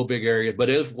there. It's a real big area, but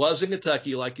it was in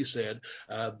Kentucky, like you said.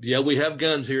 We have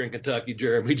guns here in Kentucky,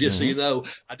 Jeremy, just so you know.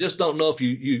 I just don't know if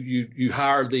you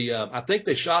hired I think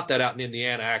they shot that out in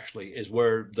Indiana, actually, is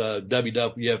where the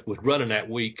WWF was running that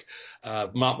week.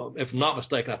 If I'm not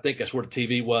mistaken, I think that's where the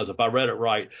TV was, if I read it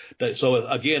right. So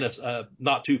again, it's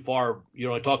not too far.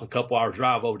 You're only talking a couple hours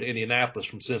drive over to Indianapolis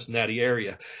from Cincinnati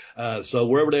area. So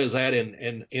wherever it is at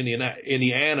in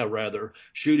Indiana, rather,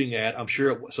 shooting at, I'm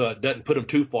sure so it doesn't put them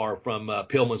too far from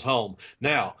Pillman's home.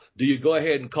 Now, do you go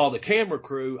ahead and call the camera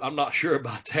crew? I'm not sure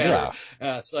about that.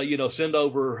 Yeah. Send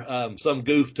over some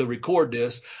goof to record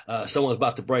this. Someone's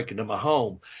about to break into my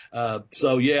home.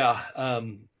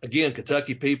 Again,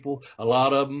 Kentucky people, a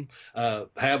lot of them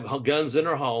have guns in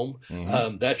their home.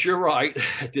 Mm-hmm. That's your right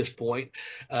at this point.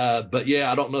 But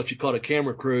I don't know if you call a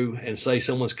camera crew and say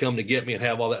someone's come to get me and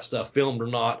have all that stuff filmed or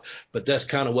not. But that's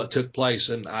kind of what took place.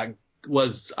 And I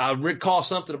recall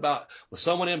something about, was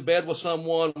someone in bed with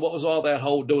someone? What was all that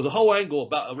there was a whole angle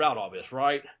around all this,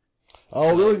 right?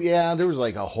 Oh, there was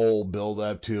like a whole build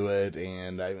up to it.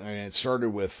 And it started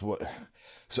with what.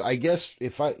 So I guess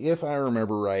if I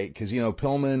remember right, because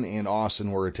Pillman and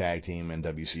Austin were a tag team in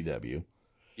WCW.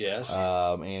 Yes.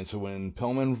 And so when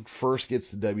Pillman first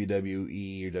gets to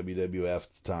WWE or WWF at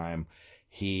the time,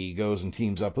 he goes and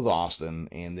teams up with Austin,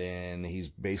 and then he's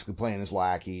basically playing his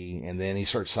lackey, and then he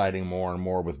starts siding more and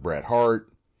more with Bret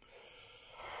Hart.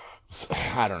 So,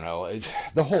 I don't know.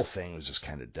 The whole thing was just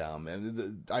kind of dumb.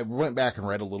 And I went back and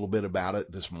read a little bit about it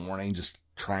this morning, just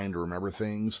trying to remember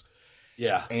things.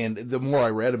 Yeah. And the more I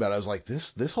read about it, I was like,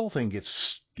 this whole thing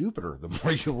gets stupider the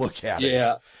more you look at it.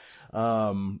 Yeah.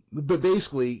 But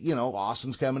basically,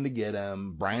 Austin's coming to get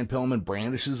him. Brian Pillman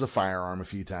brandishes a firearm a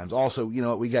few times. Also,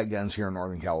 we got guns here in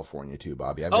Northern California too,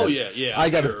 Bobby. I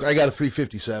got a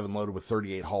 357 loaded with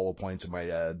 38 hollow points in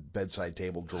my bedside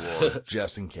table drawer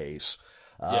just in case.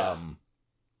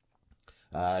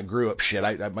 I grew up shit.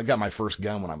 I got my first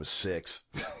gun when I was 6.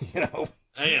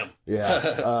 Damn.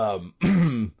 Yeah.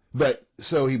 But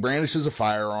so he brandishes a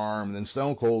firearm, and then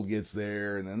Stone Cold gets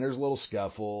there, and then there's a little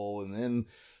scuffle, and then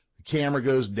the camera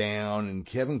goes down, and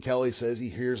Kevin Kelly says he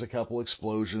hears a couple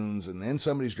explosions, and then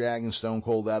somebody's dragging Stone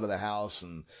Cold out of the house,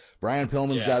 and Brian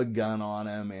Pillman's got a gun on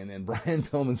him, and then Brian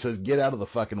Pillman says, "Get out of the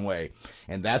fucking way."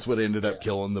 And that's what ended up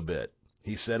killing the bit.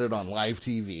 He said it on live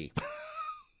TV.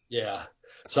 Yeah.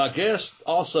 So I guess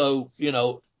also,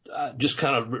 just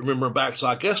kind of remember back. So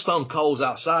I guess Stone Cold's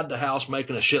outside the house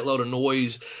making a shitload of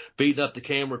noise, beating up the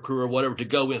camera crew or whatever to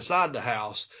go inside the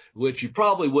house, which you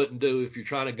probably wouldn't do if you're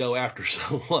trying to go after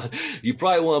someone. You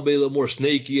probably want to be a little more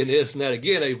sneaky and this and that.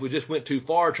 Again, if we just went too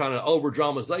far trying to over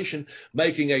dramatization,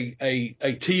 making a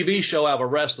TV show out of a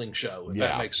wrestling show, if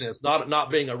that makes sense.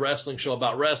 Not being a wrestling show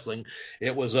about wrestling.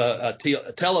 It was a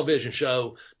television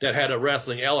show that had a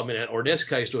wrestling element in it, or in this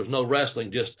case, there was no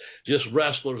wrestling, just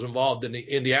wrestlers involved in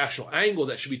the actual angle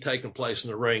that should be taking place in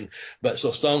the ring. But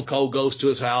so Stone Cold goes to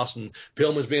his house, and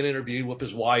Pillman's being interviewed with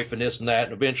his wife and this and that,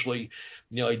 and eventually,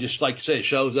 he just, like you said,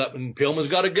 shows up and Pillman's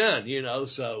got a gun,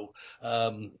 so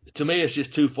to me it's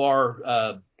just too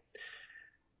far.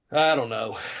 I don't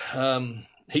know.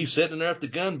 He's sitting there with the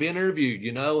gun being interviewed,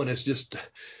 and it's just,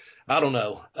 I don't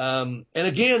know. And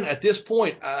again, at this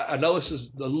point, I know this is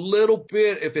a little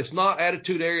bit, if it's not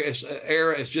Attitude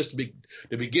Era, it's just the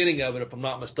beginning of it, if I'm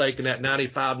not mistaken, at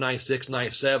 95, 96,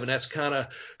 97. That's kind of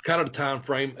the time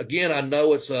frame. Again, I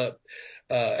know it's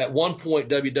at one point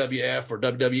WWF or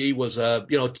WWE was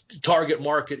target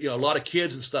market, a lot of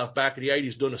kids and stuff back in the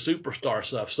 80s doing the superstar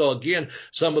stuff. So again,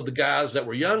 some of the guys that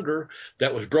were younger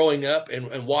that was growing up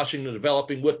and watching and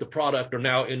developing with the product are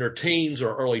now in their teens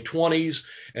or early 20s,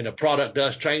 and the product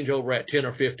does change over at 10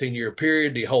 or 15 year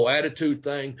period, the whole attitude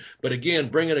thing. But again,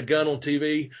 bringing a gun on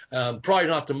TV, probably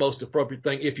not the most appropriate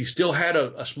thing if you still had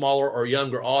a smaller or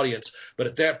younger audience. But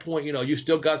at that point, you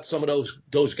still got some of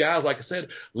those guys, like I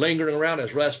said, lingering around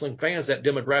as wrestling fans. That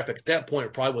demographic at that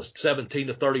point probably was 17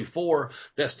 to 34.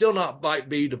 That still might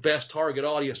be the best target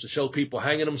audience to show people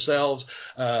hanging themselves,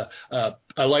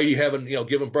 a lady having,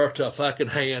 giving birth to a fucking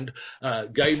hand,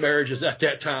 gay marriages at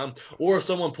that time, or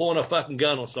someone pulling a fucking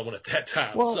gun on someone at that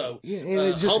time. Well, so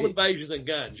home invasions and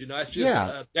guns, it's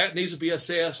just that needs to be a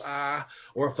CSI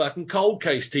or a fucking cold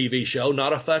case TV show,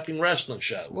 not a fucking wrestling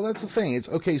show. Well, that's the thing. It's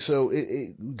okay. So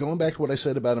going back to what I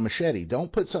said about a machete,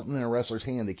 don't put something in a wrestler's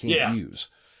hand they can't use.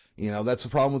 That's the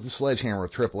problem with the sledgehammer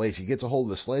with Triple H. He gets a hold of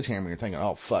the sledgehammer, you're thinking,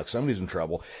 oh, fuck, somebody's in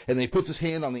trouble. And then he puts his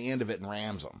hand on the end of it and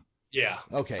rams him. Yeah.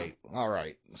 Okay. All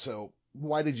right. So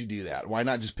why did you do that? Why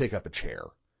not just pick up a chair?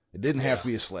 It didn't have to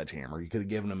be a sledgehammer. You could have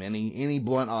given him any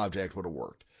blunt object would have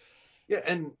worked. Yeah.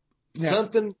 And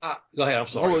something, go ahead. I'm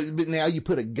sorry. Oh, but now you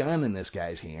put a gun in this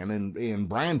guy's hand, and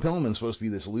Brian Pillman's supposed to be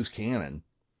this loose cannon.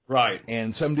 Right.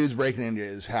 And some dude's breaking into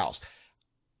his house.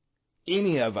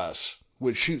 Any of us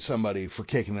would shoot somebody for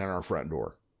kicking in our front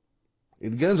door.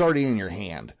 If the gun's already in your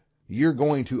hand, you're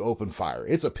going to open fire.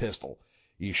 It's a pistol.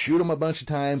 You shoot them a bunch of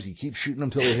times. You keep shooting them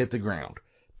until they hit the ground.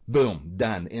 Boom.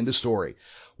 Done. End of story.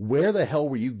 Where the hell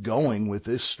were you going with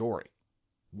this story?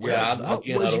 What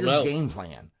was your game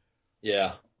plan?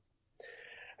 Yeah.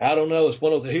 I don't know. It's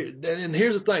one of and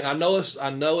here's the thing. I know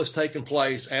it's taking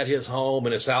place at his home,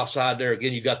 and it's outside there.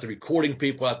 Again, you got the recording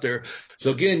people out there. So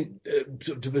again,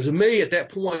 to me at that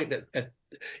point,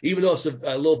 even though it's a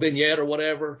little vignette or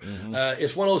whatever,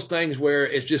 it's one of those things where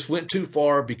it just went too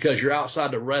far because you're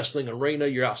outside the wrestling arena,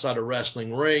 you're outside the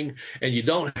wrestling ring, and you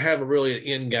don't have really an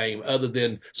end game other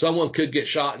than someone could get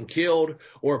shot and killed,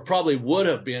 or probably would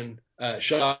have been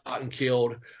shot and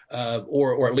killed,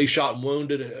 or at least shot and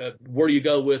wounded. Where do you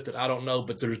go with it? I don't know,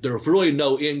 but there's really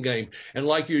no end game. And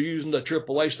like you're using the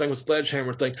Triple H thing with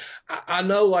sledgehammer thing, I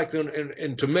know, like,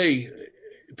 and to me,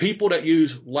 people that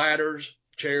use ladders,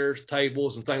 chairs,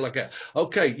 tables, and things like that.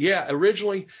 Okay, yeah,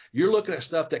 originally you're looking at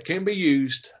stuff that can be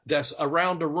used that's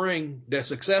around the ring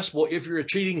that's accessible if you're a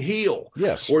cheating heel.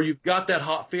 Yes. Or you've got that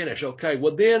hot finish. Okay,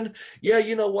 well then, yeah,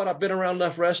 you know what? I've been around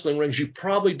enough wrestling rings. You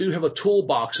probably do have a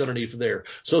toolbox underneath there.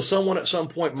 So someone at some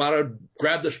point might have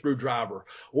grabbed a screwdriver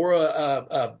or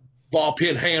a ball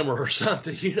peen hammer or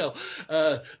something,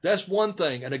 that's one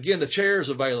thing. And again, the chair is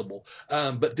available.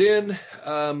 But then,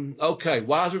 okay,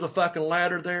 why is there the fucking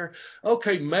ladder there?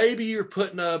 Okay, maybe you're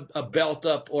putting a belt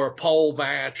up or a pole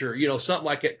match or, something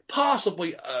like that.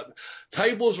 Possibly,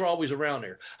 tables are always around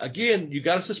there. Again, you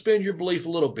got to suspend your belief a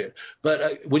little bit.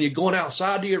 But when you're going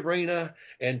outside the arena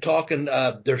and talking,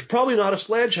 there's probably not a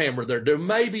sledgehammer there. There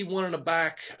may be one in the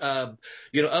back,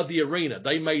 of the arena.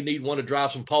 They may need one to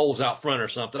drive some poles out front or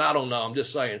something. I don't know. I'm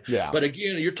just saying. Yeah. But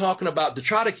again, you're talking about to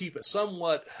try to keep it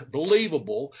somewhat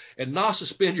believable and not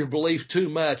suspend your belief too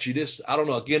much. I don't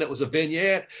know. Again, it was a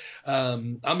vignette.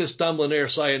 I'm just stumbling there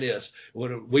saying this.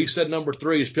 When we said number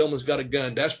 3 is Pillman's got a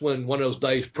gun, that's when one of those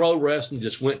days pro wrestling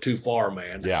just went too far,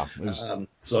 man. Yeah.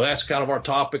 So that's kind of our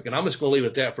topic, and I'm just going to leave it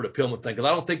at that for the Pillman thing because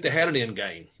I don't think they had an end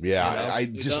game. Yeah,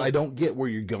 I don't get where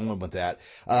you're going with that.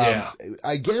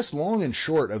 I guess long and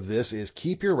short of this is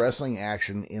keep your wrestling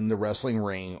action in the wrestling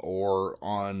ring or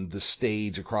on the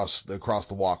stage across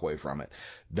the walkway from it.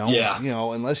 Don't,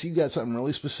 unless you got something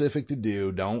really specific to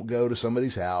do, don't go to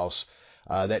somebody's house.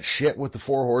 That shit with the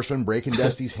 4 horsemen breaking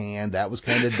Dusty's hand, that was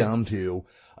kind of dumb too.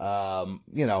 Well,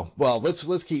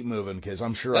 let's keep moving because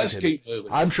I'm sure I can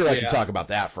talk about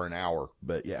that for an hour,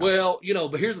 but yeah. Well,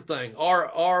 but here's the thing, our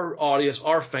audience,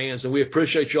 our fans, and we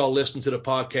appreciate y'all listening to the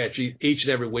podcast each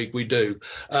and every week. We do.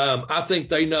 I think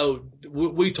they know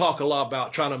we talk a lot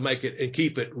about trying to make it and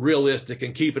keep it realistic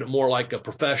and keeping it more like a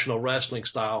professional wrestling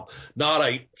style, not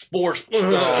a sports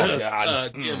gimmick.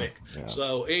 Yeah.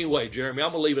 So anyway, Jeremy,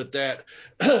 I'm going to leave it at that.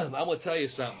 I'm going to tell you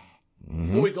something.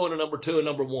 Before we go into number 2 and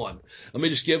number 1, let me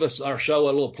just give us our show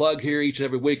a little plug here. Each and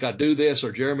every week I do this,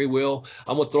 or Jeremy will.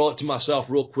 I'm going to throw it to myself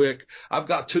real quick. I've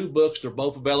got 2 books. They're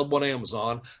both available on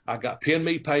Amazon. I got Pin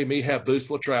Me, Pay Me, Have Boots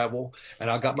Will Travel. And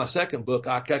I got my second book.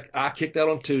 I kicked that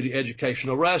on to The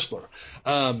Educational Wrestler.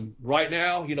 Right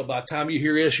now, by the time you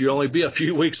hear this, you'll only be a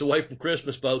few weeks away from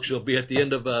Christmas, folks. You'll be at the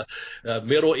end of,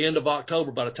 end of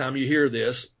October by the time you hear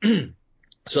this.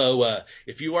 So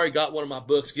if you already got one of my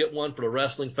books, get one for the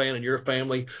wrestling fan in your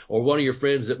family or one of your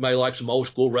friends that may like some old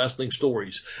school wrestling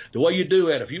stories. The way you do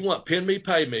that, if you want Pin Me,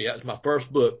 Pay Me, that's my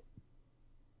first book.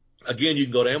 Again, you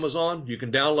can go to Amazon, you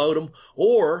can download them,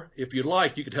 or if you'd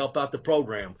like, you could help out the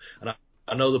program. And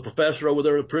I know the professor over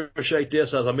there would appreciate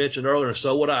this, as I mentioned earlier, and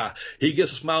so would I. He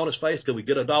gets a smile on his face because we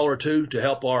get $1 or $2 to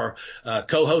help our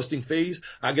co-hosting fees.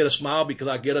 I get a smile because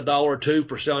I get $1 or $2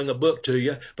 for selling a book to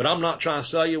you. But I'm not trying to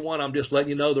sell you one. I'm just letting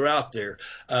you know they're out there.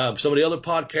 Some of the other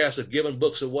podcasts have given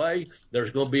books away.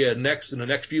 There's going to be in the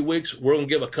next few weeks. We're going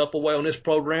to give a couple away on this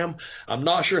program. I'm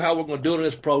not sure how we're going to do it in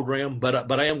this program,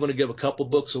 but I am going to give a couple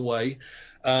books away.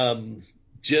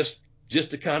 Just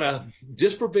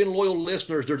for being loyal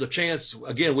listeners, there's a chance,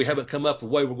 again, we haven't come up with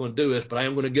a way we're going to do this, but I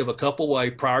am going to give a couple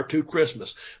away prior to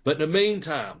Christmas. But in the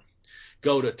meantime,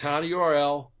 go to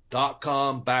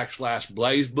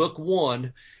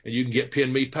tinyurl.com/blazebook1 and you can get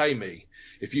Pin Me, Pay Me.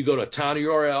 If you go to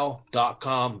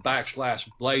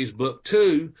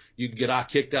tinyurl.com/blazebook2, you can get I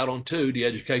Kicked Out on 2, The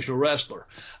Educational Wrestler.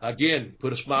 Again,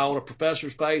 put a smile on a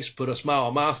professor's face, put a smile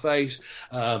on my face.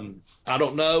 I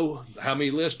don't know how many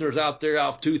listeners out there,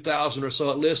 out of 2,000 or so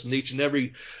that listen each and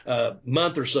every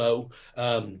month or so.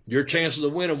 Your chances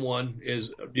of winning one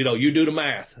is, you do the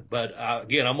math. But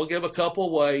again, I'm going to give a couple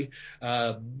away.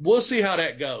 We'll see how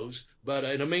that goes. But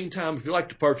in the meantime, if you'd like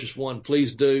to purchase one,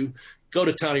 please do. Go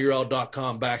to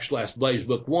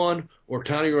tinyurl.com/blazebook1 or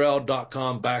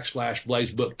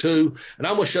tinyurl.com/blazebook2. And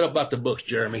I'm going to shut up about the books,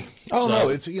 Jeremy. No,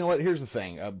 it's, here's the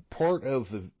thing. Part of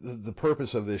the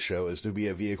purpose of this show is to be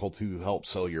a vehicle to help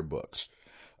sell your books.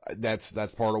 That's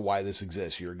part of why this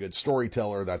exists. You're a good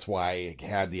storyteller. That's why I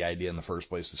had the idea in the first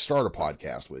place to start a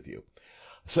podcast with you.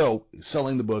 So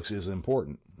selling the books is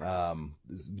important.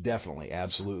 Definitely,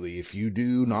 absolutely. If you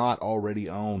do not already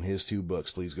own his 2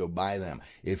 books, please go buy them.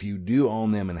 If you do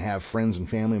own them and have friends and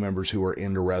family members who are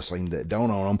into wrestling that don't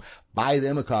own them, buy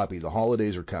them a copy. The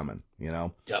holidays are coming,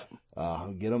 Yep.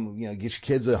 Get them, get your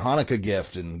kids a Hanukkah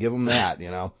gift and give them that,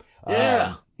 Yeah.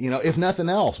 If nothing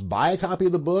else, buy a copy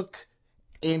of the book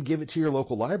and give it to your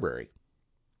local library.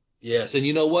 Yes, and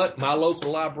you know what? My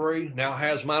local library now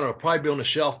has mine. It'll probably be on the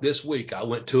shelf this week. I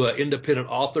went to an independent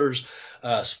authors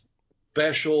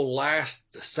special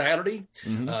last Saturday.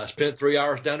 Spent 3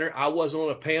 hours down there. I wasn't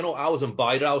on a panel. I was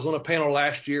invited. I was on a panel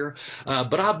last year.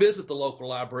 But I visit the local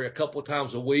library a couple of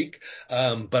times a week.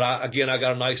 But I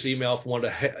got a nice email from one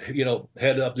of the,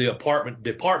 head up the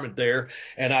department there.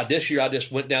 And this year I just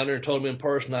went down there and told them in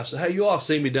person. I said, hey, you all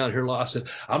see me down here a lot. I said,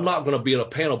 I'm not going to be on a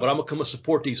panel, but I'm going to come and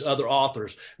support these other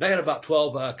authors. And I had about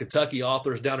 12 Kentucky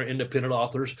authors down there, independent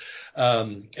authors.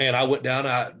 And I went down,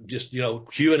 I just,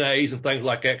 Q&As and things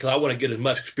like that because I want to get as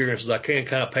much experience as I can,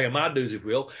 kind of paying my dues, if you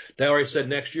will. They already said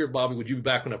next year, Bobby, would you be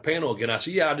back on the panel again? I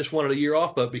said, yeah, I just wanted a year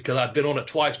off, but because I'd been on it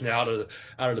twice now out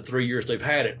of the 3 years they've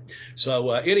had it.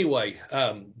 So anyway,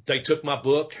 they took my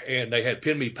book and they had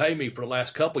Pin Me, Pay Me for the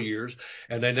last couple of years,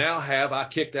 and they now have, I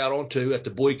kicked out on two at the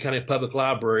Bowie County Public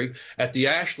Library at the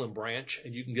Ashland branch,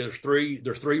 and you can get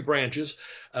there's three branches,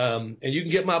 and you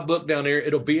can get my book down there.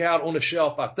 It'll be out on the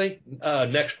shelf, I think,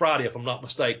 next Friday, if I'm not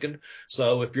mistaken.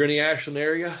 So if you're in the Ashland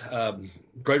area,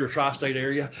 greater tri-state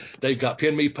area, they've got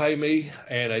Pin Me, Pay Me,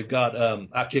 and they've got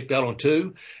I kicked out on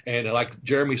two, and like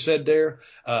Jeremy said there,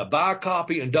 buy a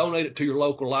copy and donate it to your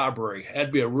local library.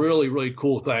 That'd be a really, really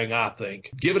cool thing, I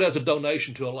think. Give it as a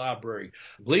donation to a library.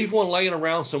 Leave one laying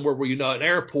around somewhere where, an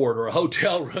airport or a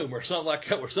hotel room or something like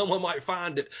that, where someone might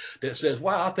find it that says,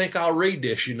 wow, I think I'll read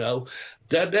this,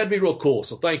 That'd be real cool.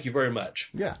 So thank you very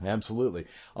much. Yeah, absolutely.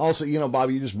 Also,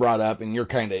 Bobby, you just brought up, and you're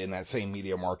kind of in that same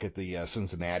media market, the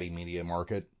Cincinnati media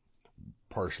market,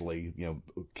 partially,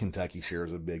 Kentucky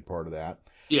shares a big part of that.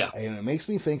 Yeah. And it makes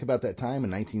me think about that time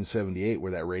in 1978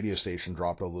 where that radio station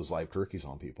dropped all those live turkeys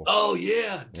on people. Oh,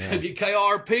 yeah.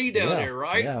 WKRP down there,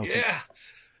 right?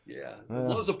 Yeah.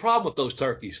 What was the problem with those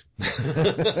turkeys?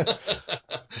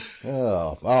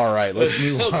 Oh, all right. Let's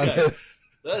move on.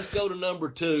 Let's go to number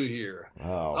 2 here. Oh.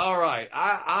 All right.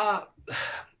 I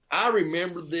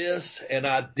remember this, and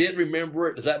I did remember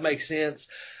it. Does that make sense?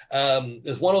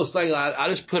 It's one of those things, I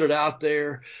just put it out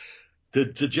there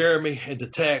to Jeremy and to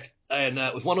text. And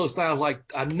it was one of those things like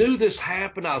I knew this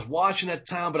happened. I was watching at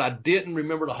the time, but I didn't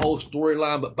remember the whole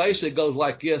storyline. But basically it goes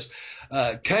like this.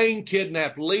 Cain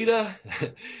kidnapped Lita.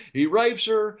 He rapes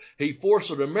her. He forced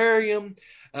her to marry him.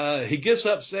 He gets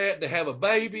upset to have a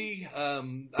baby. I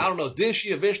don't know. Then she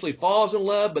eventually falls in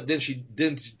love, but then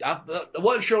I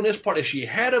wasn't sure on this part if she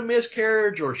had a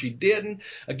miscarriage or she didn't.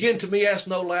 Again, to me, that's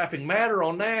no laughing matter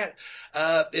on that.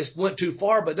 It went too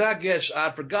far, but I guess I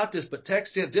forgot this, but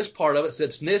Tex sent this part of it,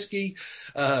 said Snitsky,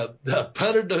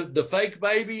 punted the fake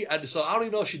baby. So I don't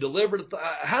even know if she delivered it.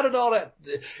 How did all that,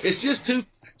 it's just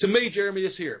to me, Jeremy,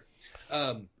 this here.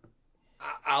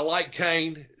 I like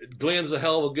Cain. Glenn's a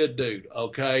hell of a good dude,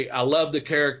 okay? I love the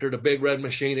character, the Big Red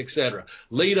Machine, etc.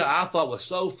 Lita, I thought was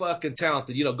so fucking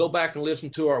talented. Go back and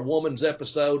listen to our woman's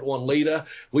episode on Lita.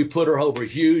 We put her over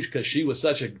huge because she was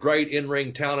such a great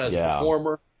in-ring talent as a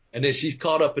performer. And then she's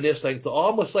caught up in this thing. So all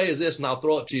I'm going to say is this, and I'll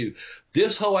throw it to you.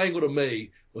 This whole angle to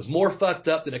me was more fucked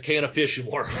up than a can of fishing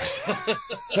worms.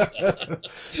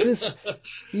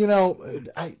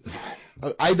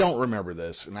 I don't remember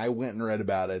this, and I went and read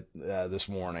about it this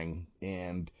morning,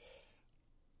 and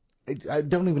I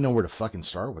don't even know where to fucking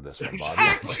start with this one, Bobby.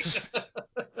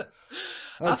 Exactly.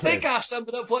 I think I summed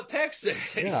it up what Tex said.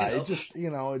 Yeah, it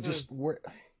just where.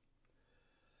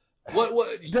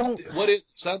 What is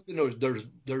it, something or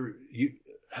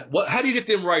how do you get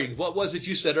them ratings? What was it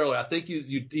you said earlier? I think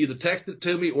you either texted it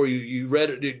to me or you read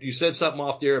it. You said something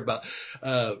off the air about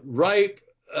rape,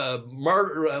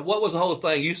 murder. What was the whole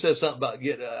thing? You said something about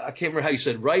I can't remember how you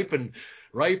said rape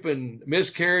and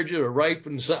miscarriage or rape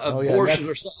and abortion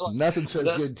or something. Nothing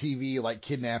says good TV like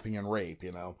kidnapping and rape,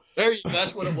 There you go.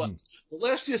 That's what it was. So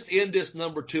let's just end this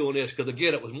number 2 on this because,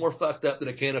 again, it was more fucked up than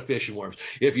a can of fishing worms.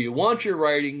 If you want your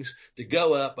ratings to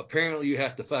go up, apparently you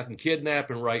have to fucking kidnap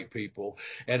and rape people.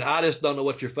 And I just don't know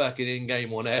what your fucking end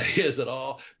game on that is at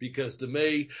all because, to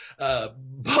me,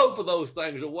 both of those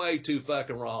things are way too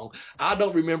fucking wrong. I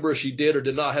don't remember if she did or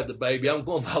did not have the baby. I'm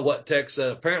going by what Tex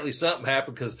said. Apparently something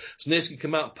happened because Snitsky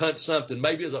come out and punch something.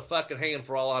 Maybe it was a fucking hand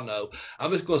for all I know.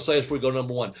 I'm just going to say this before we go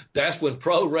number 1. That's when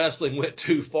pro wrestling went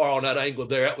too far on that angle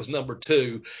there. That was number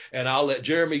 2. And I'll let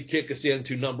Jeremy kick us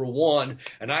into number 1.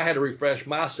 And I had to refresh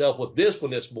myself with this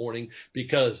one this morning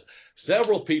because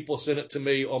several people sent it to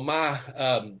me on my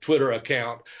Twitter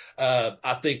account.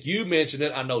 I think you mentioned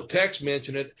it. I know Tex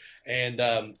mentioned it. And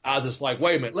I was just like,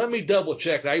 wait a minute, let me double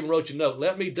check. I even wrote you a note.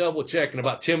 Let me double check. And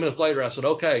about 10 minutes later, I said,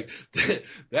 okay,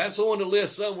 that's on the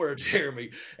list somewhere, Jeremy.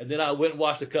 And then I went and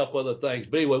watched a couple other things.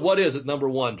 But anyway, what is it, number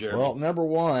 1, Jeremy? Well, number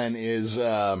 1 is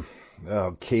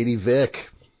Katie Vick.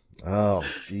 Oh,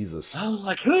 Jesus. I was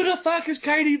like, who the fuck is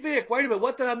Katie Vick? Wait a minute,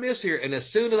 what did I miss here? And as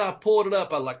soon as I pulled it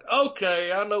up, I was like,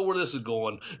 okay, I know where this is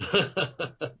going.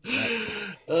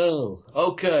 Oh,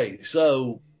 okay.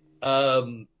 So,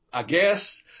 I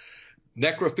guess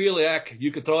necrophiliac,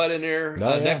 you can throw that in there.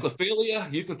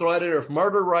 Necrophilia, you can throw that in there for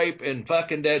murder, rape, and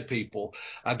fucking dead people.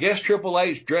 I guess Triple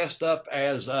H dressed up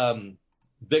as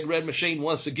Big Red Machine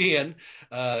once again,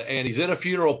 and he's in a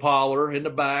funeral parlor in the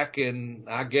back, and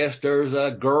I guess there's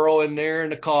a girl in there in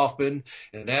the coffin,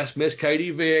 and that's Miss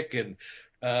Katie Vick, and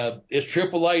it's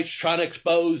Triple H trying to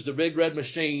expose the Big Red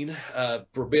Machine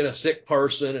for being a sick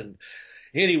person, and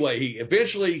Anyway, he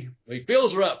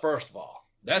fills her up, first of all.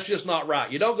 That's just not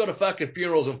right. You don't go to fucking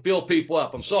funerals and fill people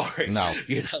up. I'm sorry. No.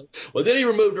 You know. Well, then he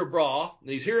removed her bra,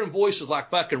 and he's hearing voices like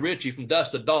fucking Richie from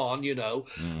Dust to Dawn, you know.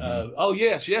 Mm-hmm. Oh,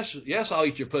 yes, I'll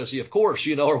eat your pussy, of course,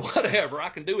 you know, or whatever. I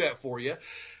can do that for you.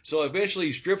 So eventually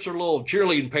he strips her little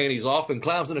cheerleading panties off and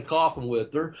climbs in a coffin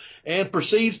with her and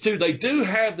proceeds to, they do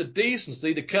have the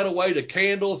decency to cut away the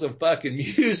candles and fucking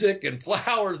music and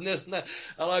flowers and this and that.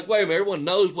 I'm like, wait a minute, everyone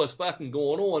knows what's fucking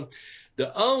going on.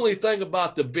 The only thing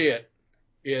about the bit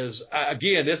is,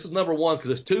 again, this is number one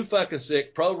because it's too fucking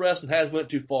sick. Pro wrestling has went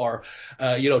too far.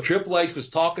 Triple H was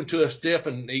talking to a stiff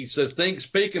and he says,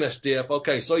 speaking of stiff,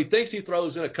 okay, so he thinks he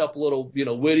throws in a couple little,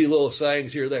 witty little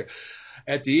sayings here or there.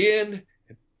 At the end,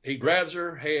 he grabs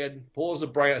her head, pulls the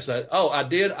brain and says, oh, I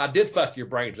did fuck your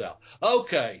brains out.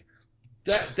 Okay.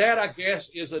 That I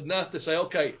guess is enough to say,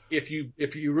 okay, if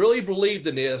you really believed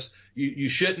in this, you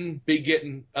shouldn't be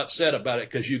getting upset about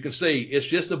it because you can see it's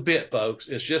just a bit, folks.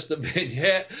 It's just a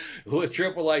vignette with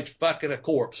Triple H fucking a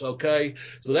corpse. Okay,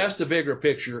 so that's the bigger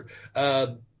picture.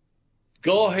 Go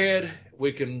ahead,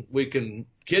 we can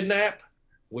kidnap,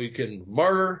 we can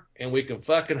murder, and we can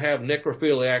fucking have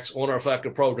necrophiliacs on our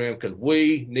fucking program because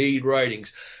we need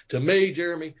ratings. To me,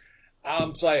 Jeremy,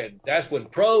 I'm saying that's when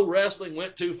pro wrestling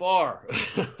went too far.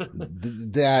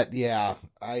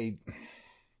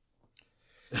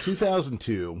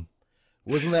 2002,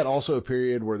 wasn't that also a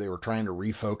period where they were trying to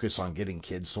refocus on getting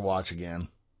kids to watch again?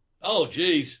 Oh,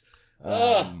 geez.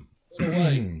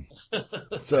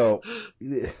 So,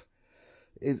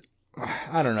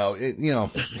 I don't know.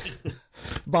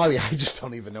 Bobby, I just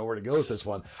don't even know where to go with this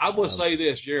one. I will say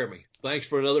this, Jeremy. Thanks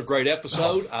for another great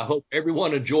episode. I hope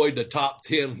everyone enjoyed the top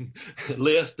 10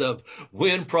 list of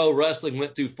when pro wrestling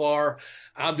went too far.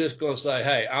 I'm just going to say,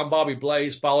 hey, I'm Bobby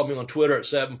Blaze. Follow me on Twitter at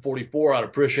 744. I'd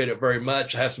appreciate it very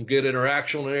much. I have some good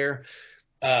interaction there.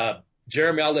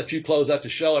 Jeremy, I'll let you close out the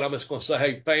show, and I'm just going to say,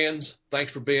 hey, fans,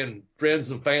 thanks for being friends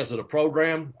and fans of the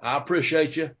program. I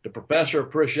appreciate you. The professor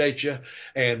appreciates you.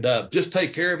 And just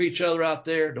take care of each other out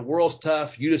there. The world's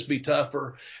tough. You just be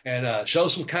tougher. And show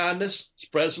some kindness,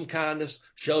 spread some kindness,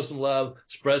 show some love,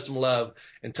 spread some love,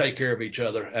 and take care of each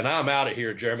other. And I'm out of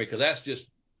here, Jeremy, because that's just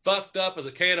fucked up as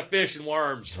a can of fish and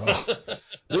worms.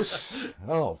 This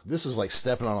was like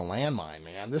stepping on a landmine,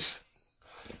 man.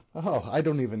 I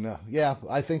don't even know. Yeah,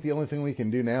 I think the only thing we can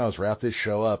do now is wrap this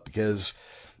show up because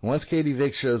once Katie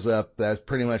Vick shows up, that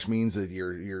pretty much means that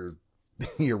your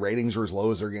ratings are as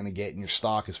low as they're going to get and your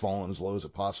stock has fallen as low as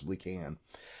it possibly can.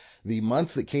 The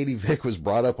month that Katie Vick was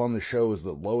brought up on the show is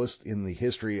the lowest in the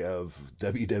history of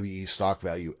WWE stock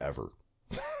value ever.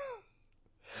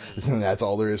 And that's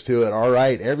all there is to it. All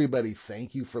right, everybody,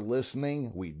 thank you for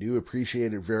listening. We do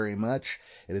appreciate it very much.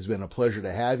 It has been a pleasure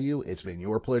to have you. It's been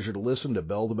your pleasure to listen to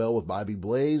Bell to Bell with Bobby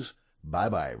Blaze.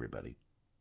 Bye-bye, everybody.